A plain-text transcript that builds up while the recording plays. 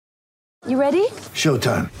You ready?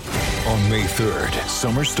 Showtime. On May 3rd,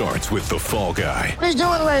 summer starts with The Fall Guy. Let's do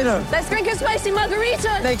it later. Let's drink a spicy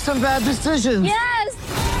margarita. Make some bad decisions.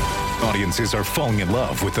 Yes! Audiences are falling in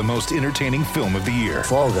love with the most entertaining film of the year.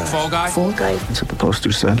 Fall Guy. Fall Guy? Fall Guy. That's what the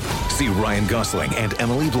poster said. See Ryan Gosling and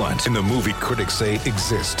Emily Blunt in the movie critics say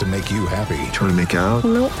exists to make you happy. Trying to make it out?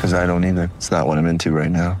 Nope. Because I don't either. It's not what I'm into right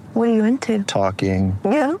now. What are you into? Talking.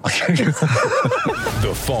 Yeah.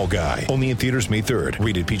 The Fall Guy. Only in theaters May 3rd.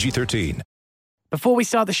 Rated PG-13. Before we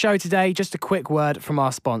start the show today, just a quick word from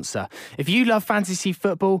our sponsor. If you love fantasy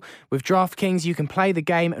football, with DraftKings you can play the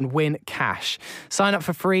game and win cash. Sign up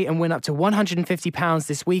for free and win up to £150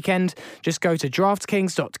 this weekend. Just go to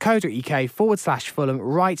draftkings.co.uk/Fulham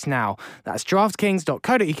right now. That's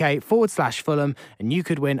draftkings.co.uk/Fulham and you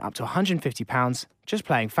could win up to £150 just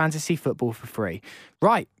playing fantasy football for free.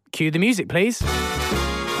 Right, cue the music please.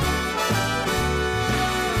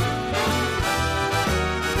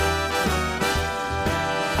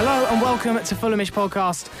 Hello and welcome to Fulhamish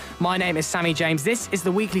Podcast. My name is Sammy James. This is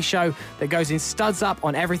the weekly show that goes in studs up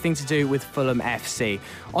on everything to do with Fulham FC.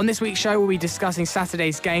 On this week's show, we'll be discussing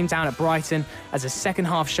Saturday's game down at Brighton as a second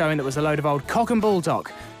half showing that was a load of old cock and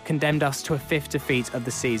Baldock condemned us to a fifth defeat of the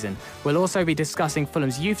season. We'll also be discussing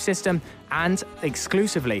Fulham's youth system and,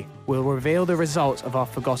 exclusively, we'll reveal the result of our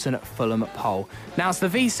forgotten Fulham poll. Now,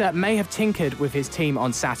 Slavisa may have tinkered with his team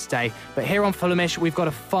on Saturday, but here on Fulhamish, we've got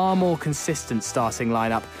a far more consistent starting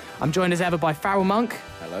lineup. I'm joined as ever by Farrell Monk.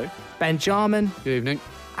 Hello. Ben Jarman. Good evening.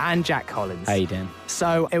 And Jack Collins. How you doing?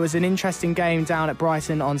 So it was an interesting game down at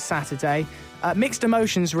Brighton on Saturday. Mixed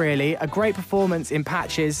emotions, really. A great performance in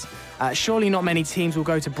patches. Surely not many teams will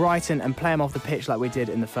go to Brighton and play them off the pitch like we did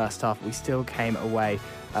in the first half. We still came away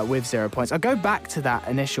with 0 points. I'll go back to that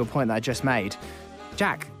initial point that I just made.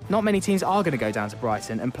 Jack, not many teams are going to go down to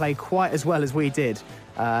Brighton and play quite as well as we did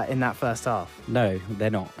in that first half. No,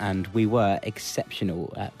 they're not. And we were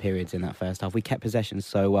exceptional at periods in that first half. We kept possession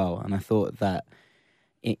so well. And I thought that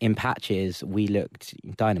in patches, we looked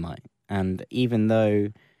dynamite. And even though,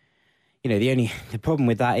 you know, the problem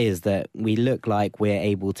with that is that we look like we're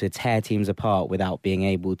able to tear teams apart without being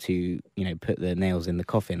able to, you know, put the nails in the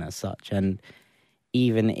coffin as such. And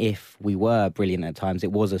even if we were brilliant at times,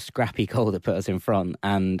 it was a scrappy goal that put us in front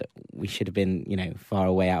and we should have been, you know, far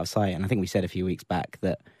away out of sight. And I think we said a few weeks back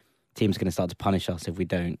that teams are going to start to punish us if we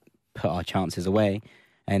don't put our chances away.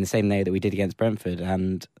 And the same way that we did against Brentford.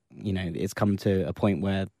 And, you know, it's come to a point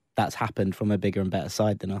where that's happened from a bigger and better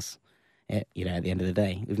side than us. You know, at the end of the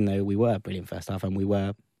day, even though we were brilliant first half and we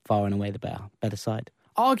were far and away the better side.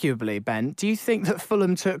 Arguably, Ben, do you think that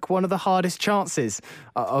Fulham took one of the hardest chances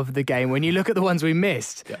of the game when you look at the ones we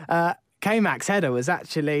missed? Yeah. K-Mac's header was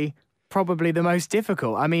actually probably the most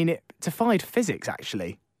difficult. I mean, it defied physics,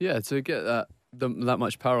 actually. Yeah, to get that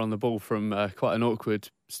much power on the ball from quite an awkward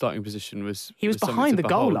starting position was... He was behind the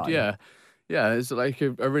goal line. Yeah, it's like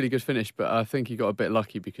a really good finish, but I think he got a bit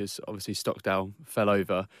lucky because obviously Stockdale fell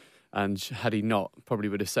over. And had he not, probably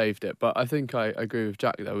would have saved it. But I think I agree with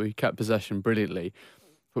Jack, though. We kept possession brilliantly.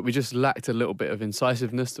 But we just lacked a little bit of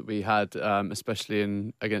incisiveness that we had, especially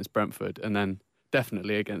against Brentford. And then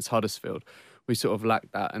definitely against Huddersfield. We sort of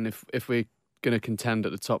lacked that. And if we're going to contend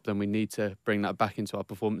at the top, then we need to bring that back into our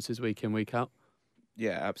performances week in, week out.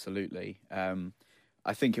 Yeah, absolutely.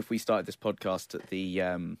 I think if we started this podcast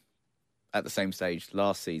at the same stage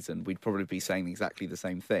last season, we'd probably be saying exactly the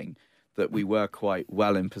same thing. That we were quite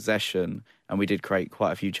well in possession and we did create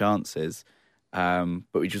quite a few chances, but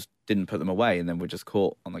we just didn't put them away and then we're just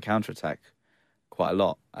caught on the counter-attack quite a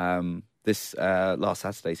lot. This last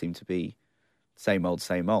Saturday seemed to be same old.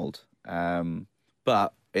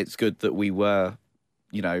 But it's good that we were,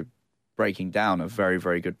 you know, breaking down a very,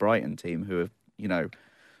 very good Brighton team who have, you know,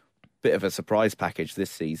 bit of a surprise package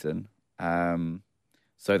this season.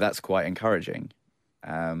 So that's quite encouraging.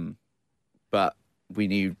 But we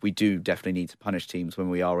do definitely need to punish teams when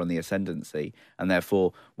we are on the ascendancy, and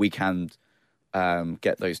therefore we can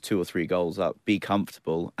get those 2 or 3 goals up, be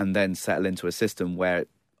comfortable, and then settle into a system where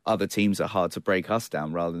other teams are hard to break us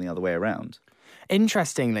down rather than the other way around.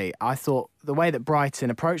 Interestingly, I thought the way that Brighton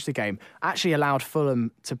approached the game actually allowed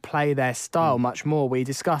Fulham to play their style much more. We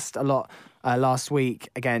discussed a lot last week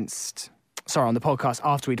on the podcast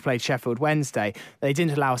after we'd played Sheffield Wednesday. They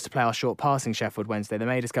didn't allow us to play our short passing Sheffield Wednesday. They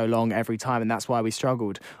made us go long every time, and that's why we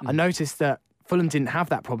struggled. I noticed that Fulham didn't have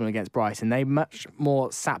that problem against Brighton. They much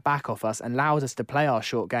more sat back off us and allowed us to play our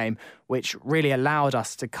short game, which really allowed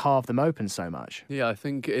us to carve them open so much. Yeah, I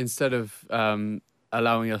think instead of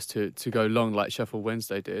allowing us to go long like Sheffield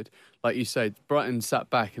Wednesday did, like you said, Brighton sat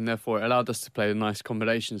back and therefore it allowed us to play the nice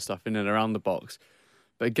combination stuff in and around the box.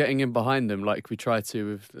 But getting in behind them like we tried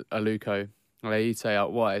to with Aluko Leite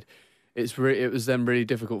out wide, it was then really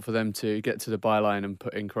difficult for them to get to the byline and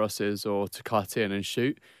put in crosses or to cut in and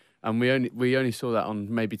shoot. And we only saw that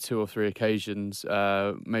on maybe 2 or 3 occasions.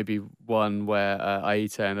 Maybe one where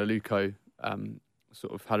Aite and Aluko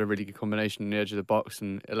sort of had a really good combination on the edge of the box,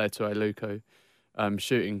 and it led to Aluko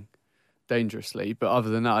shooting dangerously. But other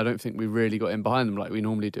than that, I don't think we really got in behind them like we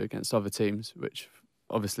normally do against other teams, which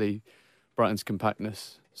obviously Brighton's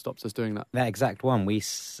compactness stops us doing that. That exact one,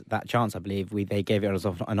 that chance, I believe, they gave it as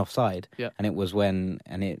an offside. Yeah. And it was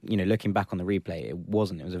looking back on the replay, it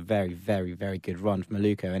wasn't. It was a very, very, very good run from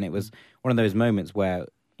Aluko. And it was one of those moments where,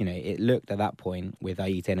 it looked at that point with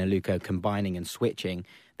Aite and Aluko combining and switching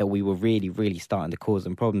that we were really, really starting to cause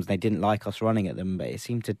them problems. They didn't like us running at them, but it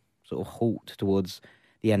seemed to sort of halt towards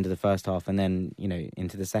the end of the first half and then,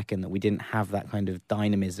 into the second, that we didn't have that kind of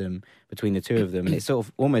dynamism between the two of them. And it sort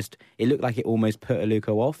of it looked like it almost put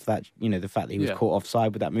Aluko off, that, the fact that he was caught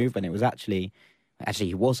offside with that move, and it was actually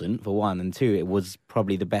he wasn't, for one, and two, it was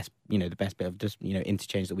probably the best bit of just,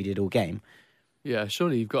 interchange that we did all game. Yeah,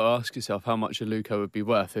 surely you've got to ask yourself how much Aluko would be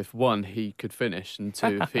worth if, one, he could finish, and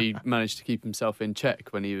two, if he managed to keep himself in check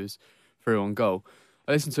when he was through on goal.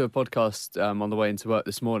 I listened to a podcast on the way into work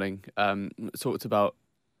this morning, talked about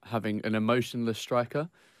having an emotionless striker,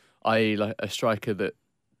 i.e. like a striker that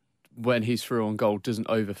when he's through on goal doesn't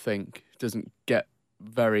overthink, doesn't get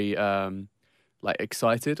very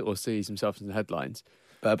excited or sees himself in the headlines.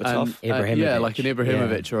 Berbatov. Ibrahimovic. Yeah, like an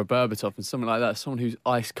Ibrahimovic or a Berbatov and something like that. Someone who's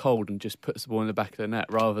ice cold and just puts the ball in the back of the net,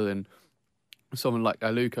 rather than someone like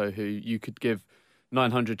Aluko who you could give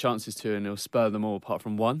 900 chances to and he'll spur them all apart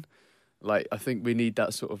from one. Like, I think we need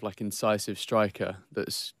that sort of like incisive striker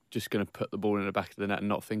that's just going to put the ball in the back of the net and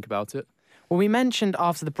not think about it. Well, we mentioned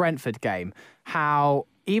after the Brentford game how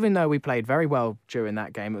even though we played very well during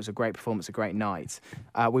that game, it was a great performance, a great night,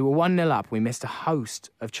 we were 1-0 up. We missed a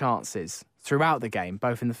host of chances throughout the game,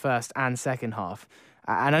 both in the first and second half.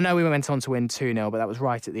 And I know we went on to win 2-0, but that was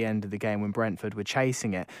right at the end of the game when Brentford were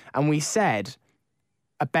chasing it. And we said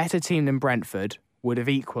a better team than Brentford would have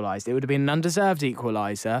equalised. It would have been an undeserved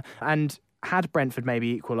equaliser. And had Brentford maybe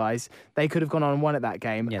equalised, they could have gone on and won at that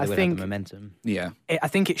game. Yeah, they would have the momentum. Yeah. I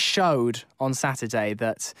think it showed on Saturday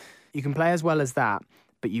that you can play as well as that,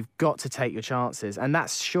 but you've got to take your chances. And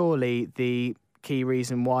that's surely the key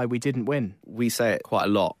reason why we didn't win. We say it quite a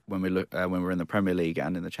lot when we look when we're in the Premier League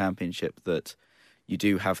and in the Championship, that you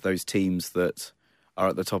do have those teams that are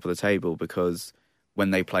at the top of the table because when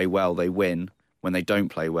they play well, they win. When they don't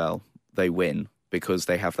play well, they win because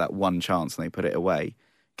they have that one chance and they put it away.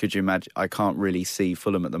 Could you imagine? I can't really see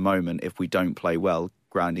Fulham at the moment, if we don't play well,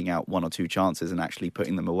 grinding out 1 or 2 chances and actually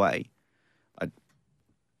putting them away.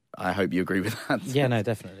 I hope you agree with that. Yeah, no,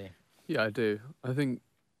 definitely. Yeah, I do. I think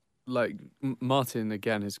Martin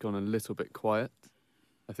again has gone a little bit quiet.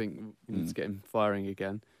 I think we need to get him firing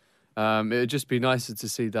again. It would just be nicer to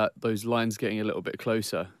see that those lines getting a little bit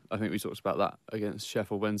closer. I think we talked about that against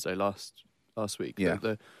Sheffield Wednesday last week. Yeah.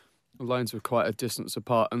 The lines were quite a distance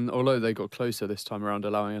apart, and although they got closer this time around,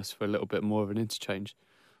 allowing us for a little bit more of an interchange,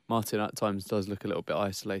 Martin at times does look a little bit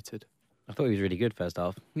isolated. I thought he was really good first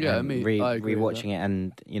half. Yeah, I agree rewatching it,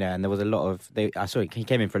 and and there was a lot of. I saw he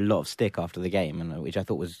came in for a lot of stick after the game, and which I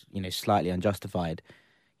thought was slightly unjustified.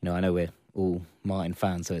 I know we're all Martin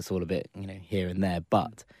fans, so it's all a bit here and there,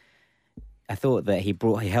 but I thought that he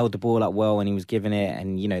held the ball up well when he was giving it,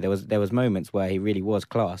 and there was moments where he really was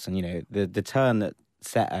class, and the turn that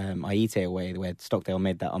set Aite away, where Stockdale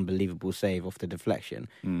made that unbelievable save off the deflection.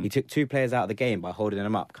 He took 2 players out of the game by holding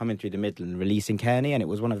them up, coming through the middle and releasing Kearney, and it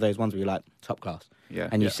was one of those ones where you're like, top class. Yeah.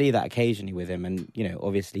 And you see that occasionally with him, and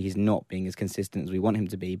obviously he's not being as consistent as we want him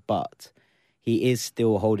to be, but he is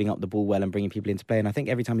still holding up the ball well and bringing people into play. And I think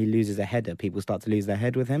every time he loses a header, people start to lose their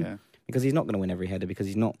head with him, because he's not going to win every header because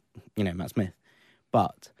he's not Matt Smith,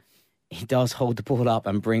 but he does hold the ball up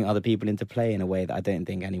and bring other people into play in a way that I don't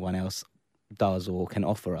think anyone else does or can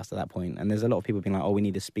offer us at that point. And there's a lot of people being like, we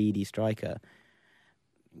need a speedy striker.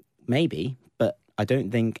 Maybe, but I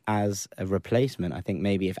don't think as a replacement. I think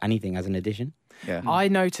maybe, if anything, as an addition. Yeah. I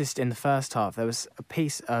noticed in the first half there was a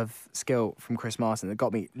piece of skill from Chris Martin that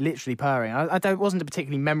got me literally purring. It wasn't a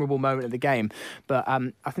particularly memorable moment of the game, but I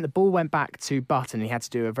think the ball went back to Button and he had to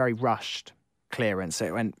do a very rushed clearance. So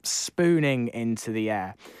it went spooning into the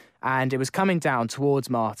air and it was coming down towards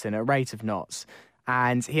Martin at a rate of knots.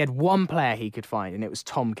 And he had one player he could find, and it was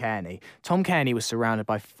Tom Kearney. Tom Kearney was surrounded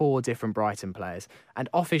by 4 different Brighton players. And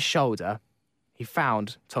off his shoulder, he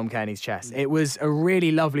found Tom Kearney's chest. It was a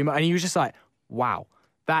really lovely moment. And he was just like, wow,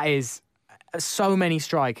 that is so many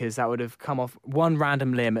strikers that would have come off one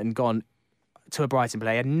random limb and gone to a Brighton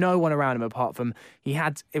player. He had no one around him apart from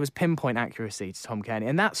it was pinpoint accuracy to Tom Kearney.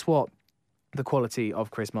 And that's what the quality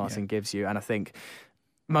of Chris Martin gives you. And I think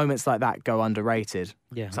moments like that go underrated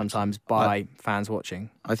sometimes by fans watching.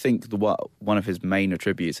 I think one of his main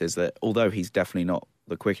attributes is that although he's definitely not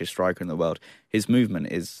the quickest striker in the world, his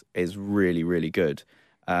movement is really, really good.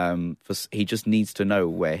 He just needs to know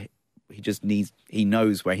where he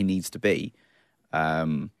knows where he needs to be.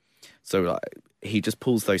 So he just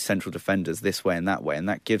pulls those central defenders this way and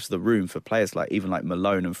that gives the room for players like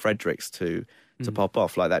Malone and Fredericks to pop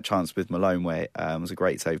off, like that chance with Malone where was a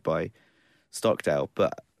great save by Stockdale.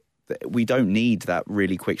 But we don't need that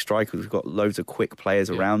really quick striker. We've got loads of quick players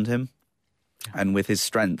around him, and with his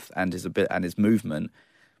strength and his movement,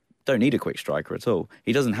 don't need a quick striker at all.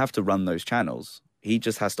 He doesn't have to run those channels. He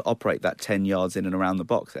just has to operate that 10 yards in and around the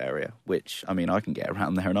box area, which, I mean, I can get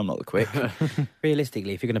around there and I'm not the quick.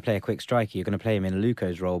 Realistically, if you're going to play a quick striker, you're going to play him in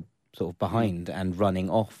Aluko's role, sort of behind and running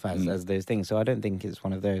off as those things. So I don't think it's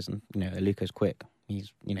one of those. And, Aluko's quick.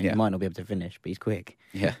 He's, he might not be able to finish, but he's quick.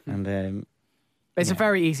 Yeah. And it's a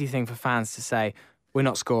very easy thing for fans to say, we're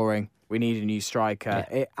not scoring, we need a new striker.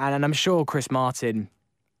 Yeah. And I'm sure Chris Martin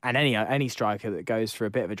and any striker that goes for a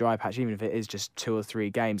bit of a dry patch, even if it is just 2 or 3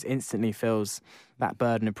 games, instantly feels that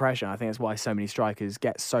burden of pressure. I think that's why so many strikers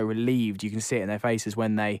get so relieved. You can see it in their faces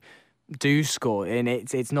when they do score. And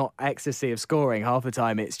it's not ecstasy of scoring. Half the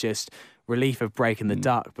time it's just relief of breaking the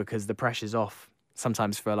duck because the pressure's off,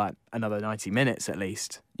 sometimes for like another 90 minutes at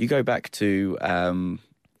least. You go back to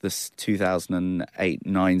this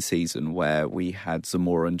 2008-9 season where we had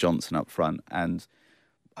Zamora and Johnson up front, and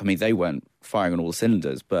I mean, they weren't firing on all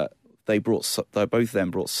cylinders, but they both of them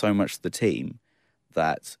brought so much to the team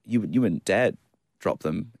that you wouldn't dare drop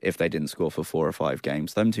them if they didn't score for 4 or 5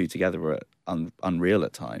 games. Them two together were unreal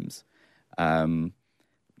at times. I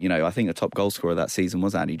think the top goal scorer that season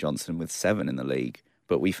was Andy Johnson with 7 in the league,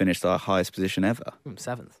 but we finished our highest position ever.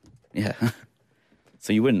 7th. Yeah.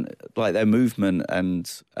 So you wouldn't, like their movement and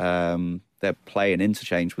their play and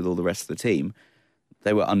interchange with all the rest of the team,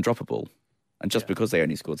 they were undroppable. And just because they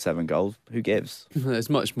only scored 7 goals, who gives?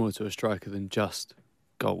 There's much more to a striker than just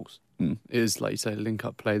goals. It is, like you say,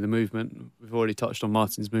 link-up play, the movement. We've already touched on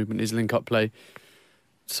Martin's movement, his link-up play.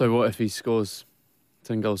 So what if he scores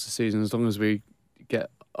 10 goals a season? As long as we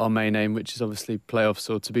get our main aim, which is obviously playoffs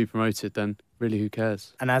or to be promoted, then really who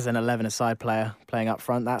cares? And as an 11-a-side player playing up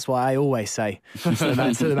front, that's what I always say to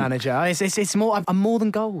the manager. It's more. I'm more than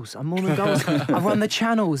goals. I run the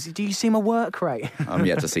channels. Do you see my work rate? I'm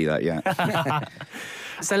yet to see that yet.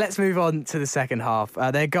 So let's move on to the second half.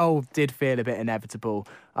 Their goal did feel a bit inevitable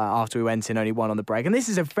after we went in only 1 on the break. And this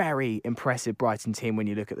is a very impressive Brighton team when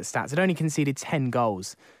you look at the stats. It only conceded 10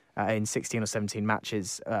 goals in 16 or 17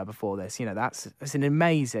 matches before this. That's an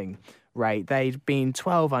amazing rate. They'd been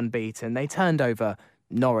 12 unbeaten. They turned over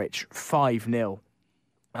Norwich 5-0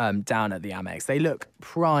 down at the Amex. They look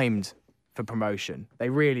primed for promotion. They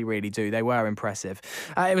really, really do. They were impressive.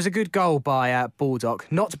 It was a good goal by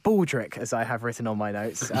Baldock, not Baldrick, as I have written on my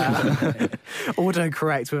notes.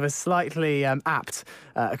 Autocorrect with a slightly apt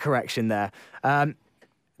correction there.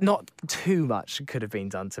 Not too much could have been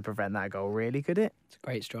done to prevent that goal, really, could it? it's a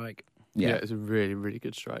great strike. Yeah, it's a really, really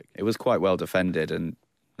good strike. It was quite well defended and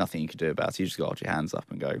nothing you could do about it. You just got to hold your hands up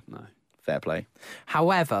and go, no, fair play.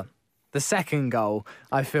 However, the second goal,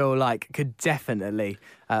 I feel like, could definitely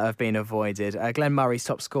have been avoided. Glenn Murray's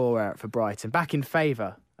top scorer for Brighton, back in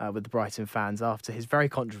favour with the Brighton fans after his very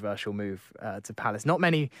controversial move to Palace. Not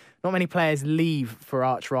many players leave for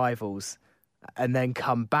arch rivals and then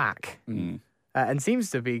come back. And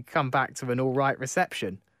seems to be come back to an all right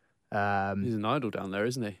reception. He's an idol down there,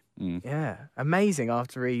 isn't he? Yeah, amazing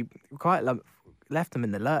after he quite left them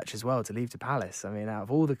in the lurch as well to leave to Palace. I mean, out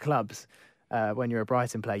of all the clubs, when you're a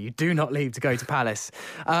Brighton player, you do not leave to go to Palace.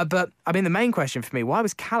 But, I mean, the main question for me, why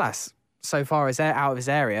was Callas so far out of his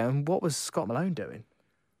area, and what was Scott Malone doing?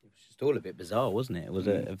 It was just all a bit bizarre, wasn't it? It was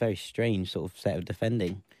a very strange sort of set of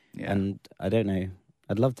defending. Yeah. And I don't know.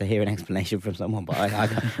 I'd love to hear an explanation from someone, but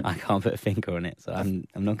I can't put a finger on it, so I'm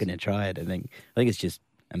not going to try it. I think it's just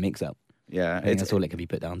a mix-up. Yeah, I think that's all it can be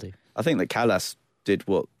put down to. I think that Callas did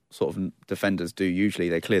what sort of defenders do usually.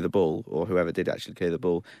 They clear the ball, or whoever did actually clear the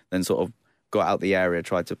ball, then sort of got out the area,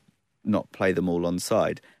 tried to not play them all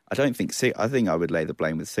onside. I think I would lay the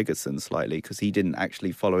blame with Sigurdsson slightly because he didn't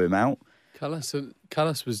actually follow him out.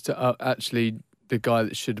 Callas was actually the guy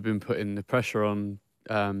that should have been putting the pressure on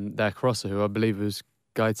their crosser, who I believe was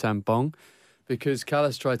Gaetan Bong, because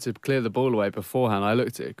Callas tried to clear the ball away beforehand. I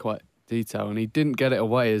looked at it quite detail and he didn't get it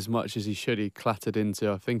away as much as he should. He clattered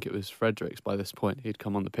into, I think it was Fredericks by this point. He'd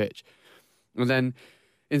come on the pitch. And then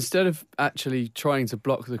instead of actually trying to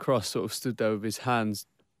block the cross, sort of stood there with his hands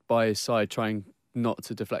by his side, trying not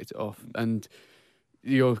to deflect it off. And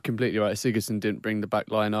you're completely right. Sigurdsson didn't bring the back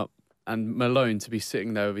line up, and Malone to be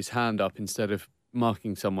sitting there with his hand up instead of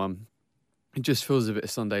marking someone. It just feels a bit of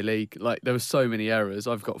Sunday League. Like, there were so many errors.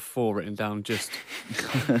 I've got 4 written down just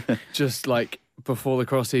like before the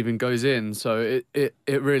cross even goes in. So it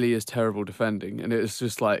really is terrible defending. And it's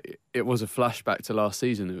just like, it was a flashback to last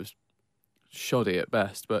season. It was shoddy at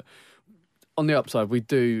best. But on the upside, we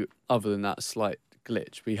do, other than that slight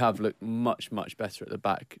glitch, we have looked much, much better at the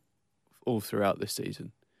back all throughout this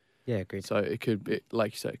season. Yeah, agreed. So it could be,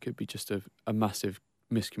 like you said, it could be just a massive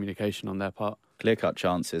miscommunication on their part. Clear-cut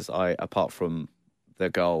chances, apart from the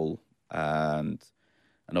goal and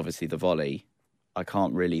obviously the volley, I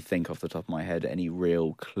can't really think off the top of my head any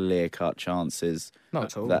real clear-cut chances Not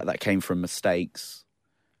at all. that came from mistakes.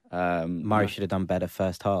 Murray should have done better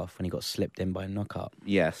first half when he got slipped in by a knockout.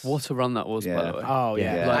 Yes. What a run that was, by the way. Oh,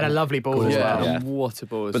 yeah. Yeah. And a lovely ball as well. Yeah. What a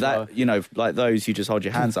ball as But well. that, you know, like those, you just hold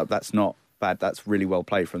your hands up. That's not bad. That's really well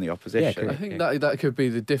played from the opposition. Yeah, I think that could be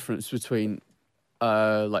the difference between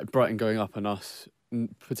like Brighton going up and us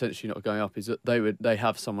potentially not going up, is that they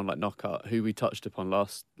have someone like Knockout, who we touched upon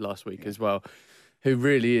last week as well, who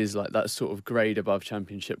really is like that sort of grade above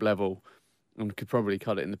Championship level, and could probably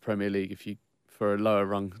cut it in the Premier League for a lower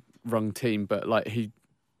rung team. But like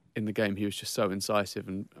in the game, he was just so incisive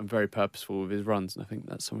and very purposeful with his runs, and I think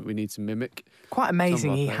that's something we need to mimic. Quite amazing Some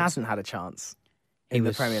of our he players. hasn't had a chance He in the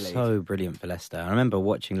was Premier League. so brilliant for Leicester. I remember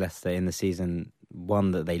watching Leicester in the season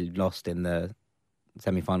one that they lost in the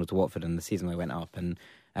semi-final to Watford, and the season they went up. And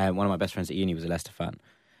one of my best friends at uni was a Leicester fan,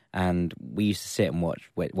 and we used to sit and watch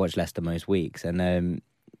Leicester most weeks. And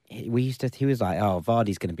he was like, "Oh,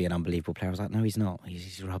 Vardy's going to be an unbelievable player." I was like, "No, he's not.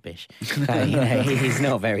 He's rubbish. He's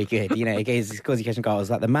not very good." You know, he scores the occasional goal. I was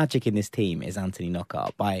like, "The magic in this team is Anthony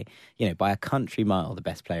Knockaert by a country mile, the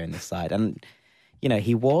best player in this side." And you know,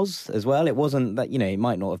 he was as well. It wasn't that, you know, it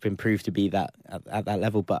might not have been proved to be that at that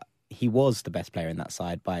level, but he was the best player in that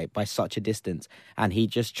side by such a distance. And he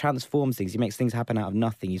just transforms things. He makes things happen out of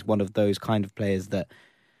nothing. He's one of those kind of players that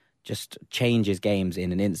just changes games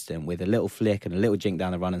in an instant with a little flick and a little jink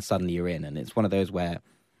down the run, and suddenly you're in. And it's one of those where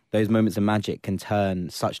those moments of magic can turn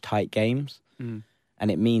such tight games. And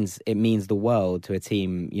it means the world to a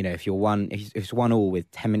team. You know, if it's 1-1 with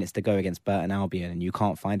 10 minutes to go against Burton Albion and you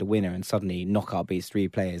can't find a winner, and suddenly Knockout beats 3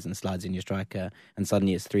 players and slides in your striker, and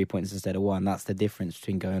suddenly it's 3 points instead of 1. That's the difference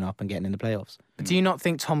between going up and getting in the playoffs. Do you not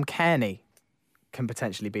think Tom Kearney can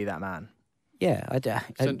potentially be that man? Yeah,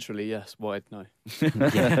 Centrally, yes. Wide, no. I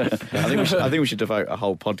think we should devote a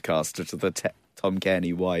whole podcast to the Tom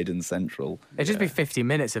Kearney wide and central. It'd just be 50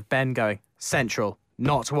 minutes of Ben going, central,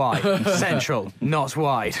 not wide, central, not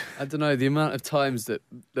wide. I don't know, the amount of times that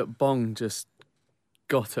Bong just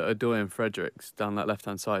got at Adoy and Fredericks down that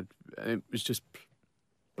left-hand side, it was just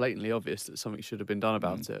blatantly obvious that something should have been done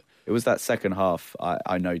about it. It was that second half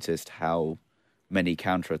I noticed how many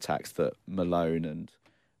counter-attacks that Malone and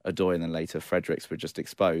Adoy and then later Fredericks were just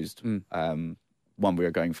exposed. One, we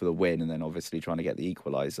were going for the win, and then obviously trying to get the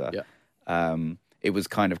equaliser. Yeah. It was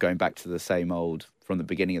kind of going back to the same old from the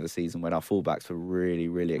beginning of the season when our fullbacks were really,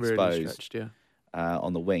 really exposed. Really stretched, yeah.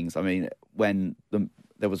 On the wings. I mean, when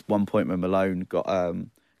there was one point when Malone got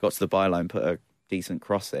to the byline, put a decent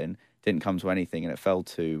cross in, didn't come to anything, and it fell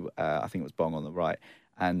to, I think it was Bong on the right,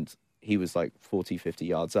 and he was like 40, 50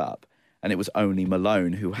 yards up, and it was only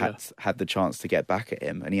Malone who had the chance to get back at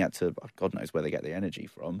him, and he had to, God knows where they get the energy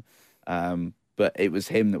from, but it was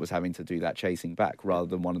him that was having to do that chasing back rather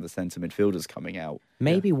than one of the centre midfielders coming out.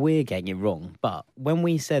 Maybe we're getting it wrong, but when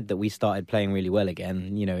we said that we started playing really well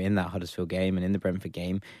again, you know, in that Huddersfield game and in the Brentford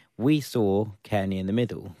game, we saw Kearney in the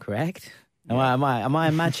middle, correct? Yeah. Am I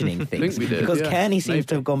imagining things? think we did, Because yeah, Kearney seems maybe.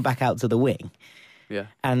 to have gone back out to the wing. Yeah.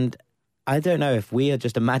 And I don't know if we are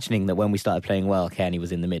just imagining that when we started playing well, Kearney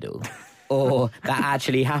was in the middle, or that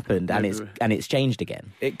actually happened and it's changed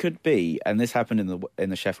again. It could be, and this happened in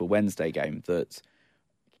the Sheffield Wednesday game, that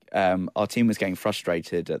our team was getting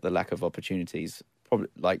frustrated at the lack of opportunities, probably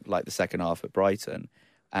like the second half at Brighton,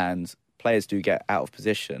 and players do get out of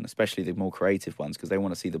position, especially the more creative ones, because they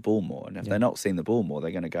want to see the ball more. And if they're not seeing the ball more,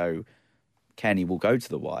 they're going to go. Kenny will go to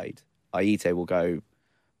the wide. Aite will go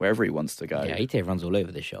wherever he wants to go. Yeah, Ite runs all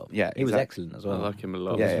over the shop. Yeah, he was exactly. excellent as well. I like him a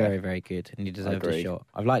lot. He was Yeah, very, very good, and he deserved a Agreed. shot.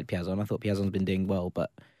 I've liked Piazon. I thought Piazon's been doing well,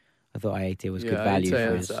 but I thought Aite was good Yeah, value I'd for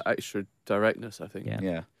say his. it's extra directness, I think. Yeah.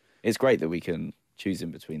 Yeah, it's great that we can choose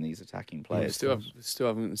in between these attacking We players. still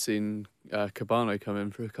haven't seen Cabano come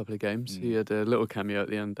in for a couple of games. He had a little cameo at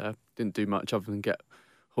the end there. Didn't do much other than get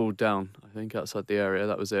hauled down, I think, outside the area.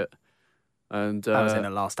 That was it. And That was in a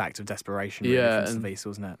last act of desperation, really, yeah, from and- Savisa,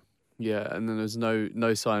 wasn't it? yeah, and then there's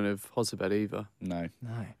no sign of Hosebed either, No,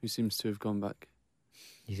 No. who seems to have gone back.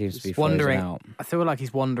 He seems to be wandering frozen out. I feel like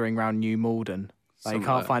he's wandering around New Malden. Like he Something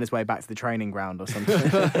can't like find his way back to the training ground or something.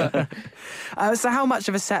 So how much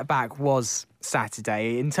of a setback was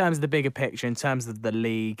Saturday in terms of the bigger picture, in terms of the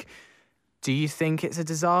league? Do you think it's a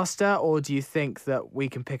disaster, or do you think that we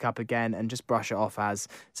can pick up again and just brush it off as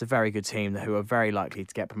it's a very good team who are very likely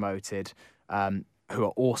to get promoted, who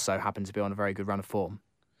are also happen to be on a very good run of form?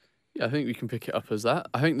 Yeah, I think we can pick it up as that.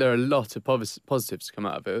 I think there are a lot of positives to come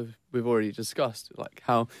out of it. We've already discussed like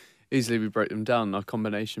how easily we broke them down. Our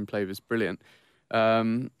combination play was brilliant.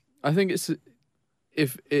 I think it's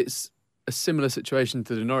a similar situation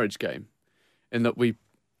to the Norwich game, in that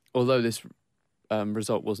although this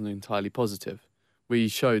result wasn't entirely positive, we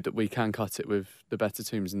showed that we can cut it with the better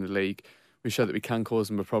teams in the league. We showed that we can cause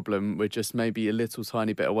them a problem. We're just maybe a little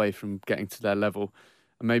tiny bit away from getting to their level.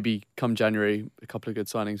 And maybe come January, a couple of good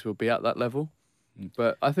signings will be at that level.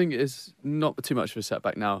 But I think it's not too much of a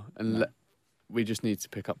setback now, and we just need to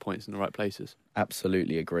pick up points in the right places.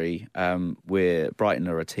 Absolutely agree. Brighton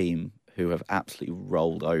are a team who have absolutely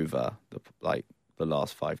rolled over the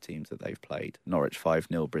last 5 teams that they've played. Norwich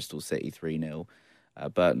 5-0, Bristol City 3-0,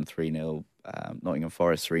 Burton 3-0, Nottingham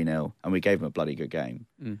Forest 3-0, and we gave them a bloody good game.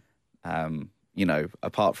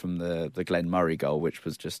 Apart from the Glenn Murray goal, which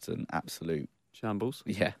was just an absolute shambles.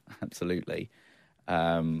 Yeah, absolutely.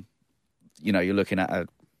 You're looking at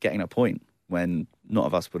getting a point when not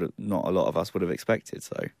a lot of us would have expected.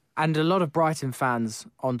 So, and a lot of Brighton fans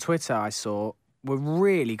on Twitter I saw were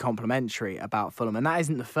really complimentary about Fulham, and that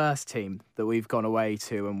isn't the first team that we've gone away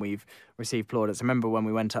to and we've received plaudits. I remember when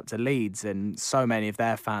we went up to Leeds, and so many of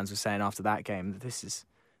their fans were saying after that game, this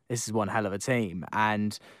is one hell of a team,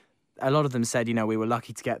 and a lot of them said, we were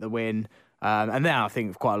lucky to get the win, and then I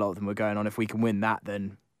think quite a lot of them were going on, if we can win that,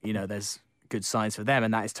 then there's good signs for them,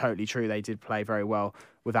 and that is totally true. They did play very well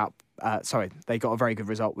they got a very good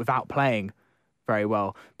result without playing very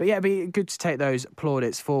well. But yeah, it'd be good to take those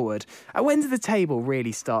plaudits forward. When did the table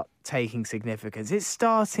really start taking significance? It's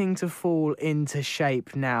starting to fall into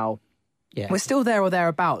shape now. Yeah. We're still there or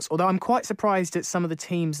thereabouts, although I'm quite surprised at some of the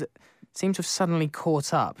teams that seem to have suddenly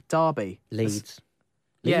caught up. Derby. Leeds.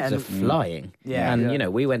 Yeah, Leeds are flying. Yeah.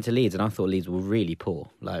 And, we went to Leeds and I thought Leeds were really poor,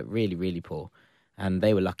 like really, really poor. And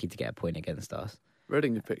they were lucky to get a point against us.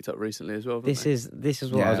 Reading have picked up recently as well. This is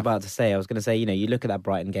what I was about to say. I was going to say, you look at that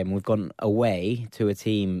Brighton game, and we've gone away to a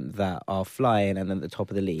team that are flying and at the top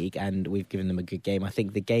of the league, and we've given them a good game. I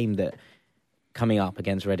think the game that coming up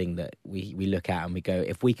against Reading that we look at and we go,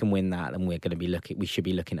 if we can win that, then we should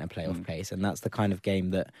be looking at a playoff pace, and that's the kind of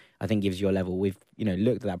game that I think gives you a level. We've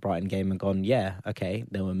looked at that Brighton game and gone, yeah, okay,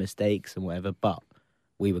 there were mistakes and whatever, but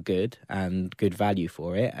we were good and good value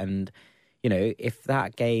for it, and. If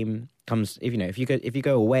that game comes, if you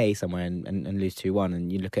go away somewhere and lose 2-1,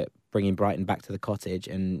 and you look at bringing Brighton back to the cottage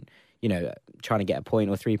and trying to get a point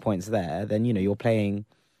or 3 points there, then you're playing,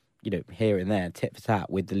 here and there tit for tat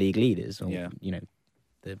with the league leaders or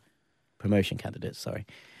the promotion candidates. Sorry,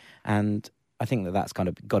 and I think that's kind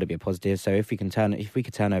of got to be a positive. So if we could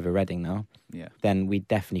turn over Reading now, then we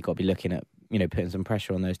definitely got to be looking at putting some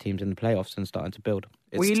pressure on those teams in the playoffs and starting to build.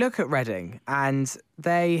 We look at Reading, and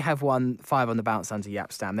they have won 5 on the bounce under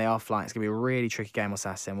Yapstam. They are flying. It's going to be a really tricky game on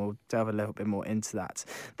Saturday, and we'll delve a little bit more into that.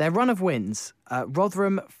 Their run of wins,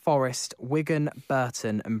 Rotherham, Forest, Wigan,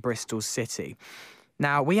 Burton and Bristol City.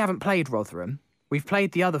 Now, we haven't played Rotherham. We've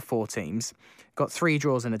played the other 4 teams, got 3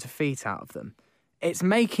 draws and a defeat out of them. It's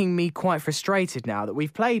making me quite frustrated now that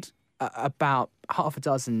we've played about half a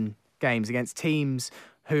dozen games against teams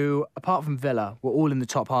who, apart from Villa, were all in the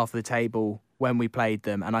top half of the table when we played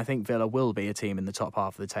them, and I think Villa will be a team in the top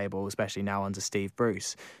half of the table, especially now under Steve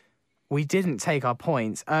Bruce. We didn't take our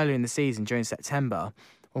points earlier in the season during September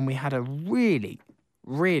when we had a really,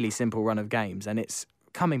 really simple run of games, and it's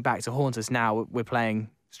coming back to haunt us now. We're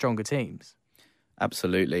playing stronger teams.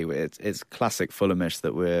 Absolutely. It's classic Fulhamish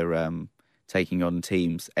that we're taking on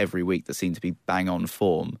teams every week that seem to be bang on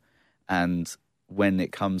form, and when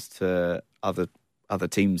it comes to other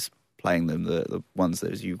teams playing them, the ones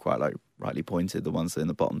that, as you quite rightly pointed, the ones that are in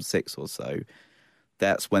the bottom 6 or so,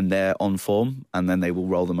 that's when they're on form, and then they will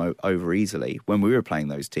roll them over easily. When we were playing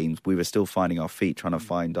those teams, we were still finding our feet, trying to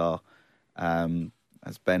find our,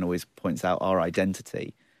 as Ben always points out, our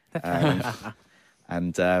identity. Now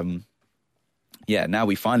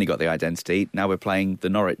we finally got the identity. Now we're playing the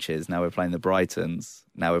Norwiches, now we're playing the Brightons,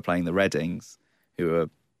 now we're playing the Readings, who are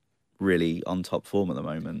really on top form at the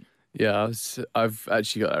moment. Yeah, I've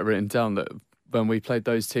actually got that written down that when we played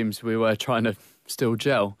those teams, we were trying to still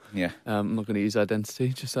gel. Yeah, I'm not going to use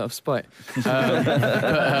identity, just out of spite. We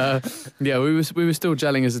were still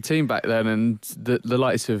gelling as a team back then, and the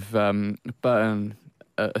likes of Burton,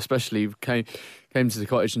 especially came to the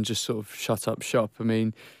Cottage and just sort of shut up shop. I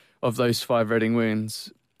mean, of those 5 Reading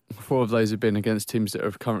wins, 4 of those have been against teams that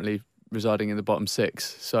are currently residing in the bottom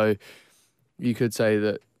 6. So you could say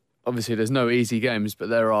that obviously there's no easy games, but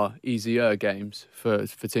there are easier games for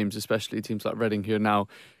teams, especially teams like Reading, who are now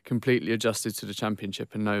completely adjusted to the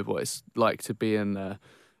Championship and know what it's like to be in there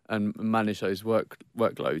and manage those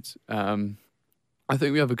workloads. I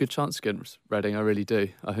think we have a good chance against Reading, I really do.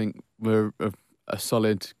 I think we're a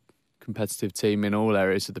solid competitive team in all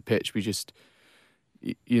areas of the pitch. We just,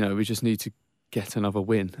 we just need to get another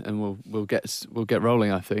win, and we'll get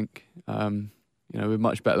rolling, I think. We're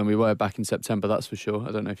much better than we were back in September, that's for sure.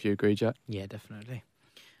 I don't know if you agree, Jack. Yeah, definitely.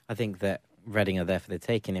 I think that Reading are there for the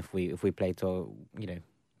taking if we play to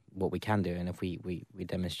what we can do, and if we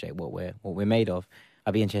demonstrate what we're made of.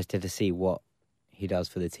 I'd be interested to see what he does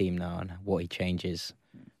for the team now and what he changes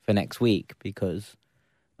for next week, because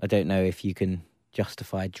I don't know if you can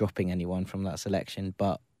justify dropping anyone from that selection,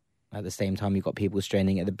 but at the same time, you've got people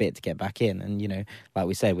straining at the bit to get back in. And, like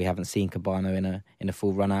we said, we haven't seen Cabano in a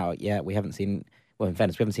full run out yet. We haven't seen, in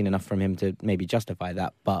fairness, we haven't seen enough from him to maybe justify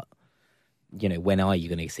that. But, when are you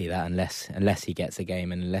going to see that unless he gets a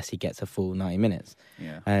game and unless he gets a full 90 minutes?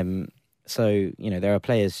 Yeah. So, there are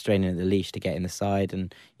players straining at the leash to get in the side.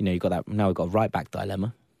 And, you've got that, now we've got a right-back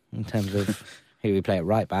dilemma in terms of who we play at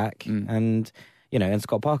right-back. And... and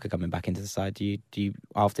Scott Parker coming back into the side. Do you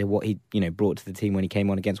after what he brought to the team when he came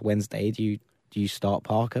on against Wednesday? Do you start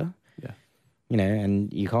Parker? Yeah.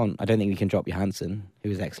 And you can't. I don't think you can drop Johansson, who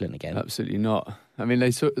was excellent again. Absolutely not. I mean,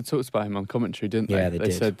 they talked about him on commentary, didn't they? Yeah, they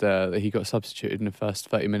did. Said that he got substituted in the first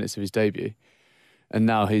 30 minutes of his debut, and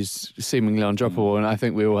now he's seemingly undroppable. And I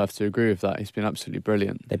think we all have to agree with that. He's been absolutely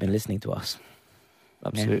brilliant. They've been listening to us.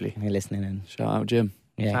 Absolutely, yeah, they're listening. And shout out Jim.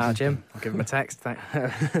 Yeah. Shout out Jim. I'll give him a text.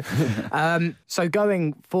 So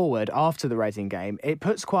going forward after the Reading game, it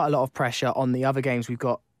puts quite a lot of pressure on the other games we've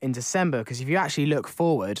got in December, because if you actually look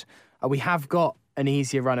forward, we have got an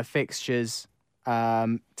easier run of fixtures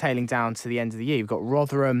tailing down to the end of the year. We've got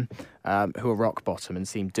Rotherham, who are rock bottom and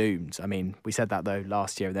seem doomed. I mean, we said that though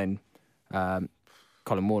last year. Then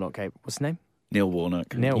Colin Warnock came. What's his name? Neil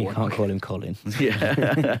Warnock. You can't call him Colin.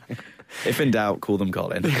 Yeah. If in doubt, call them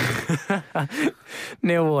Colin.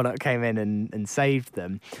 Neil Warnock came in and saved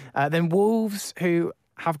them. Then Wolves, who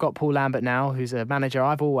have got Paul Lambert now, who's a manager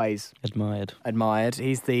I've always admired.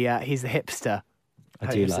 He's the hipster. I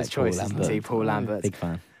do like choice, Paul Lambert. Paul Lambert. Big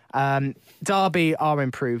fan. Derby are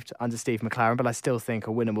improved under Steve McLaren, but I still think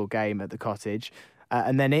a winnable game at the Cottage.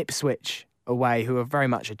 And then Ipswich away, who are very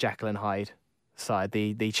much a Jekyll and Hyde side,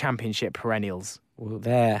 the Championship perennials. Well,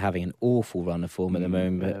 they're having an awful run of form at the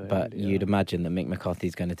moment, but you'd imagine that Mick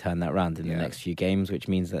McCarthy's going to turn that round in the next few games, which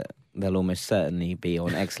means that they'll almost certainly be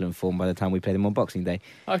on excellent form by the time we play them on Boxing Day.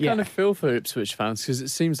 I kind of feel for Ipswich fans, because it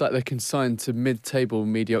seems like they're consigned to mid-table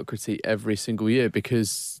mediocrity every single year,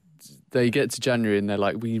 because they get to January and they're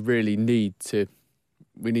like, we need to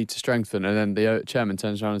strengthen, and then the chairman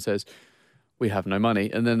turns around and says, we have no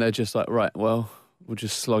money, and then they're just like, right, well, we'll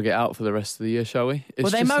just slog it out for the rest of the year, shall we?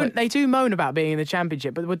 They do moan about being in the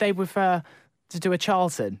Championship, but would they prefer to do a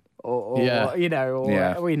Charlton or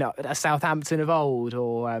a Southampton of old,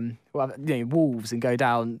 or Wolves and go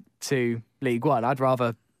down to League One? I'd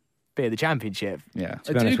rather be in the Championship. Yeah.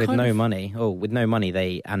 To be honest, with no money,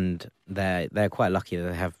 they're quite lucky that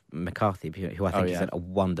they have McCarthy, who I think is a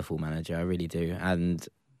wonderful manager. I really do, and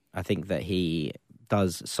I think that he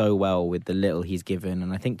does so well with the little he's given,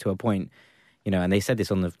 and I think to a point. And they said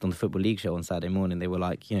this on the Football League show on Saturday morning. They were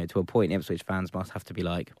like, to a point, Ipswich fans must have to be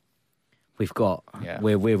like,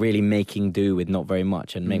 we're really making do with not very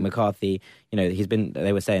much. And Mick McCarthy,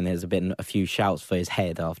 they were saying there's been a few shouts for his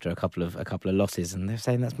head after a couple of losses, and they're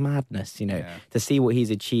saying that's madness. To see what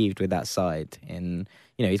he's achieved with that side.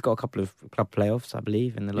 He's got a couple of club playoffs, I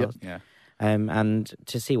believe, in the last. Yeah. And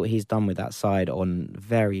to see what he's done with that side on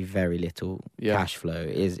very, very little cash flow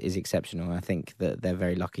is exceptional. I think that they're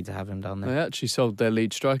very lucky to have him down there. They actually sold their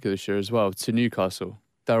lead striker this year as well to Newcastle,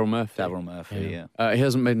 Daryl Murphy. Yeah. He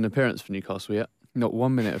hasn't made an appearance for Newcastle yet. Not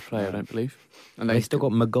 1 minute of play, I don't believe. And they still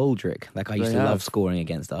got McGoldrick, that guy used to love scoring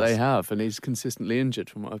against us. They have, and he's consistently injured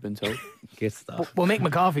from what I've been told. Good stuff. Well, Mick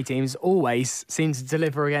McCarthy teams always seem to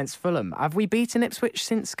deliver against Fulham. Have we beaten Ipswich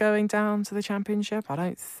since going down to the Championship? I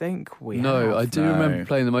don't think we have. No, I do remember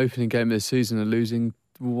playing them opening game this season and losing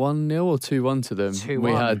 1-0 or 2-1 to them. 2-1.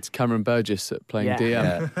 We had Cameron Burgess playing DM.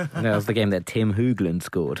 Yeah. That was the game that Tim Hoogland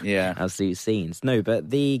scored. Yeah. Absolute scenes. No, but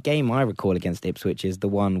the game I recall against Ipswich is the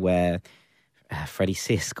one where Freddie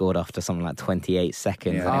Sis scored after something like 28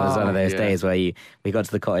 seconds. Yeah. And it was one of those days where we got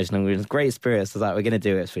to the Cottage and we were in great spirits. I was like, we're going to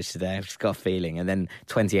do Ipswich today. I've just got a feeling. And then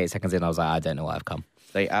 28 seconds in, I was like, I don't know why I've come.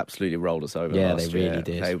 They absolutely rolled us over. Yeah, last they year. really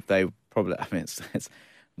did. They probably. I mean, it's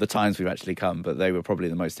the times we've actually come, but they were probably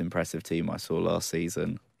the most impressive team I saw last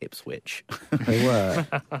season. Ipswich. They were.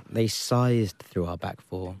 They sized through our back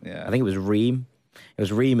four. Yeah. I think it was Ream. It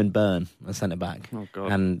was Ream and Byrne, the centre back. Oh,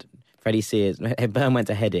 God. And Freddie Sears, Byrne went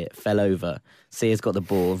to head it, fell over. Sears got the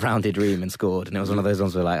ball, rounded Ream and scored. And it was one of those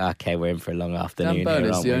ones where like, okay, we're in for a long afternoon. Dan Byrne here,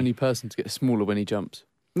 is aren't the we? only person to get smaller when he jumps.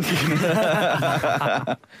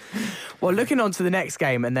 Well, looking on to the next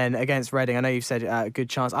game and then against Reading, I know you've said a good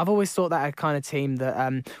chance. I've always thought that a kind of team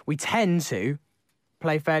that we tend to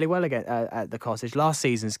play fairly well against at the Cottage. Last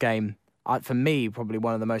season's game, for me, probably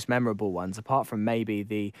one of the most memorable ones, apart from maybe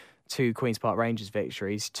the 2 Queen's Park Rangers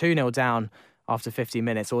victories. 2-0 down after 50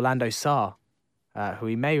 minutes. Orlando Sarr, who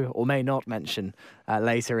we may or may not mention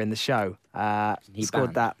later in the show, He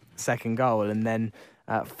scored banged. that second goal, and then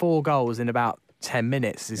 4 goals in about 10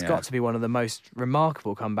 minutes. It's got to be one of the most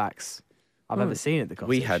remarkable comebacks I've ever seen at the Cottage.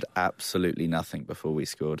 We had absolutely nothing before we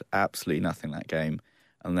scored. Absolutely nothing that game.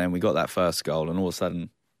 And then we got that first goal, and all of a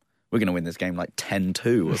sudden, we're going to win this game like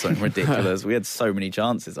 10-2 or something ridiculous. We had so many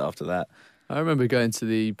chances after that. I remember going to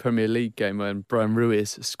the Premier League game when Brian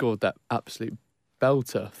Ruiz scored that absolute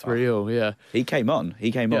belter, 3-0, yeah. He came on.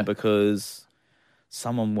 He came Yeah. on because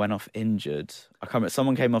someone went off injured. I can't remember.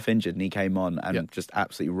 Someone came off injured, and he came on and just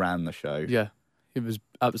absolutely ran the show. Yeah, he was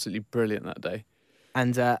absolutely brilliant that day.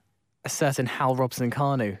 And a certain Hal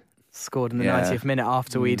Robson-Kanu scored in the Yeah. 90th minute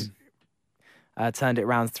after we'd turned it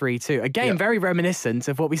round 3-2. Again, very reminiscent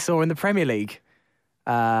of what we saw in the Premier League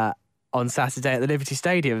on Saturday at the Liberty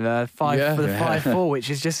Stadium, for the 5-4, which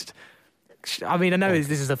is just... I mean, I know this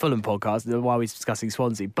is a Fulham podcast, why we're discussing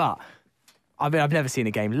Swansea, but I mean, I've never seen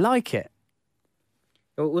a game like it.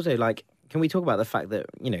 Also, like, can we talk about the fact that,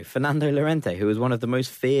 Fernando Llorente, who was one of the most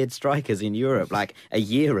feared strikers in Europe, like, a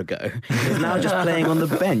year ago, is now just playing on the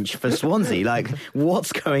bench for Swansea? Like,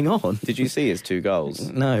 what's going on? Did you see his 2 goals?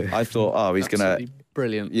 No. I thought, he's going Absolutely to...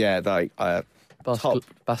 brilliant. Yeah, like... top.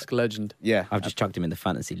 Basque legend. Yeah. I've just chucked him in the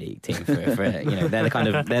fantasy league team for they're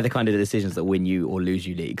the kind of decisions that win you or lose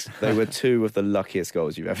you leagues. They were 2 of the luckiest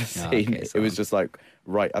goals you've ever seen. Okay, It was just like,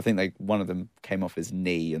 right, I think one of them came off his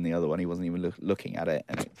knee and the other one, he wasn't even looking at it,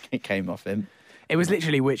 and it came off him. It was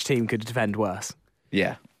literally which team could defend worse.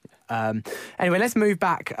 Yeah. Anyway, let's move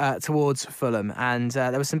back towards Fulham. And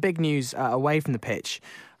there was some big news away from the pitch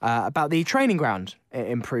about the training ground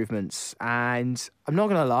improvements. And I'm not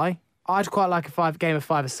going to lie, I'd quite like a game of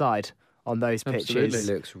 5-a-side on those Absolutely. pitches.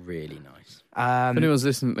 It looks really nice. If anyone's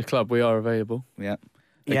listening to the club, we are available. Yeah.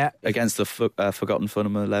 Yeah. Against the Forgotten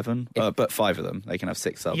Fulham 11. But 5 of them. They can have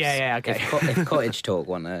 6 subs. Yeah, okay. If Cottage Talk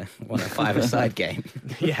won a 5-a-side game.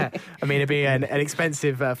 Yeah, I mean, it'd be an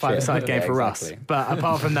expensive 5-a-side game Yeah, for exactly. us. But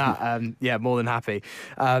apart from that, more than happy.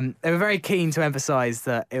 They were very keen to emphasise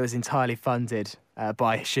that it was entirely funded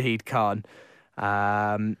by Shahid Khan.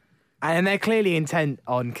 And they're clearly intent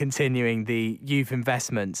on continuing the youth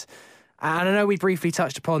investment. And I know we briefly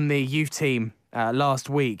touched upon the youth team last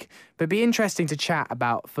week, but it'd be interesting to chat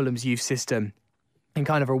about Fulham's youth system in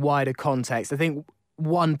kind of a wider context. I think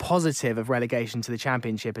one positive of relegation to the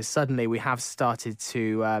Championship is suddenly we have started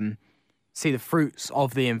to see the fruits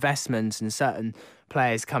of the investment and certain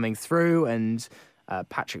players coming through, and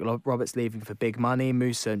Patrick Roberts leaving for big money,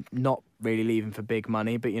 Musa not really leaving for big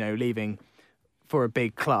money, but, leaving for a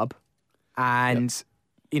big club. And,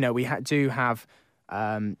 we do have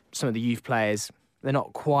some of the youth players. They're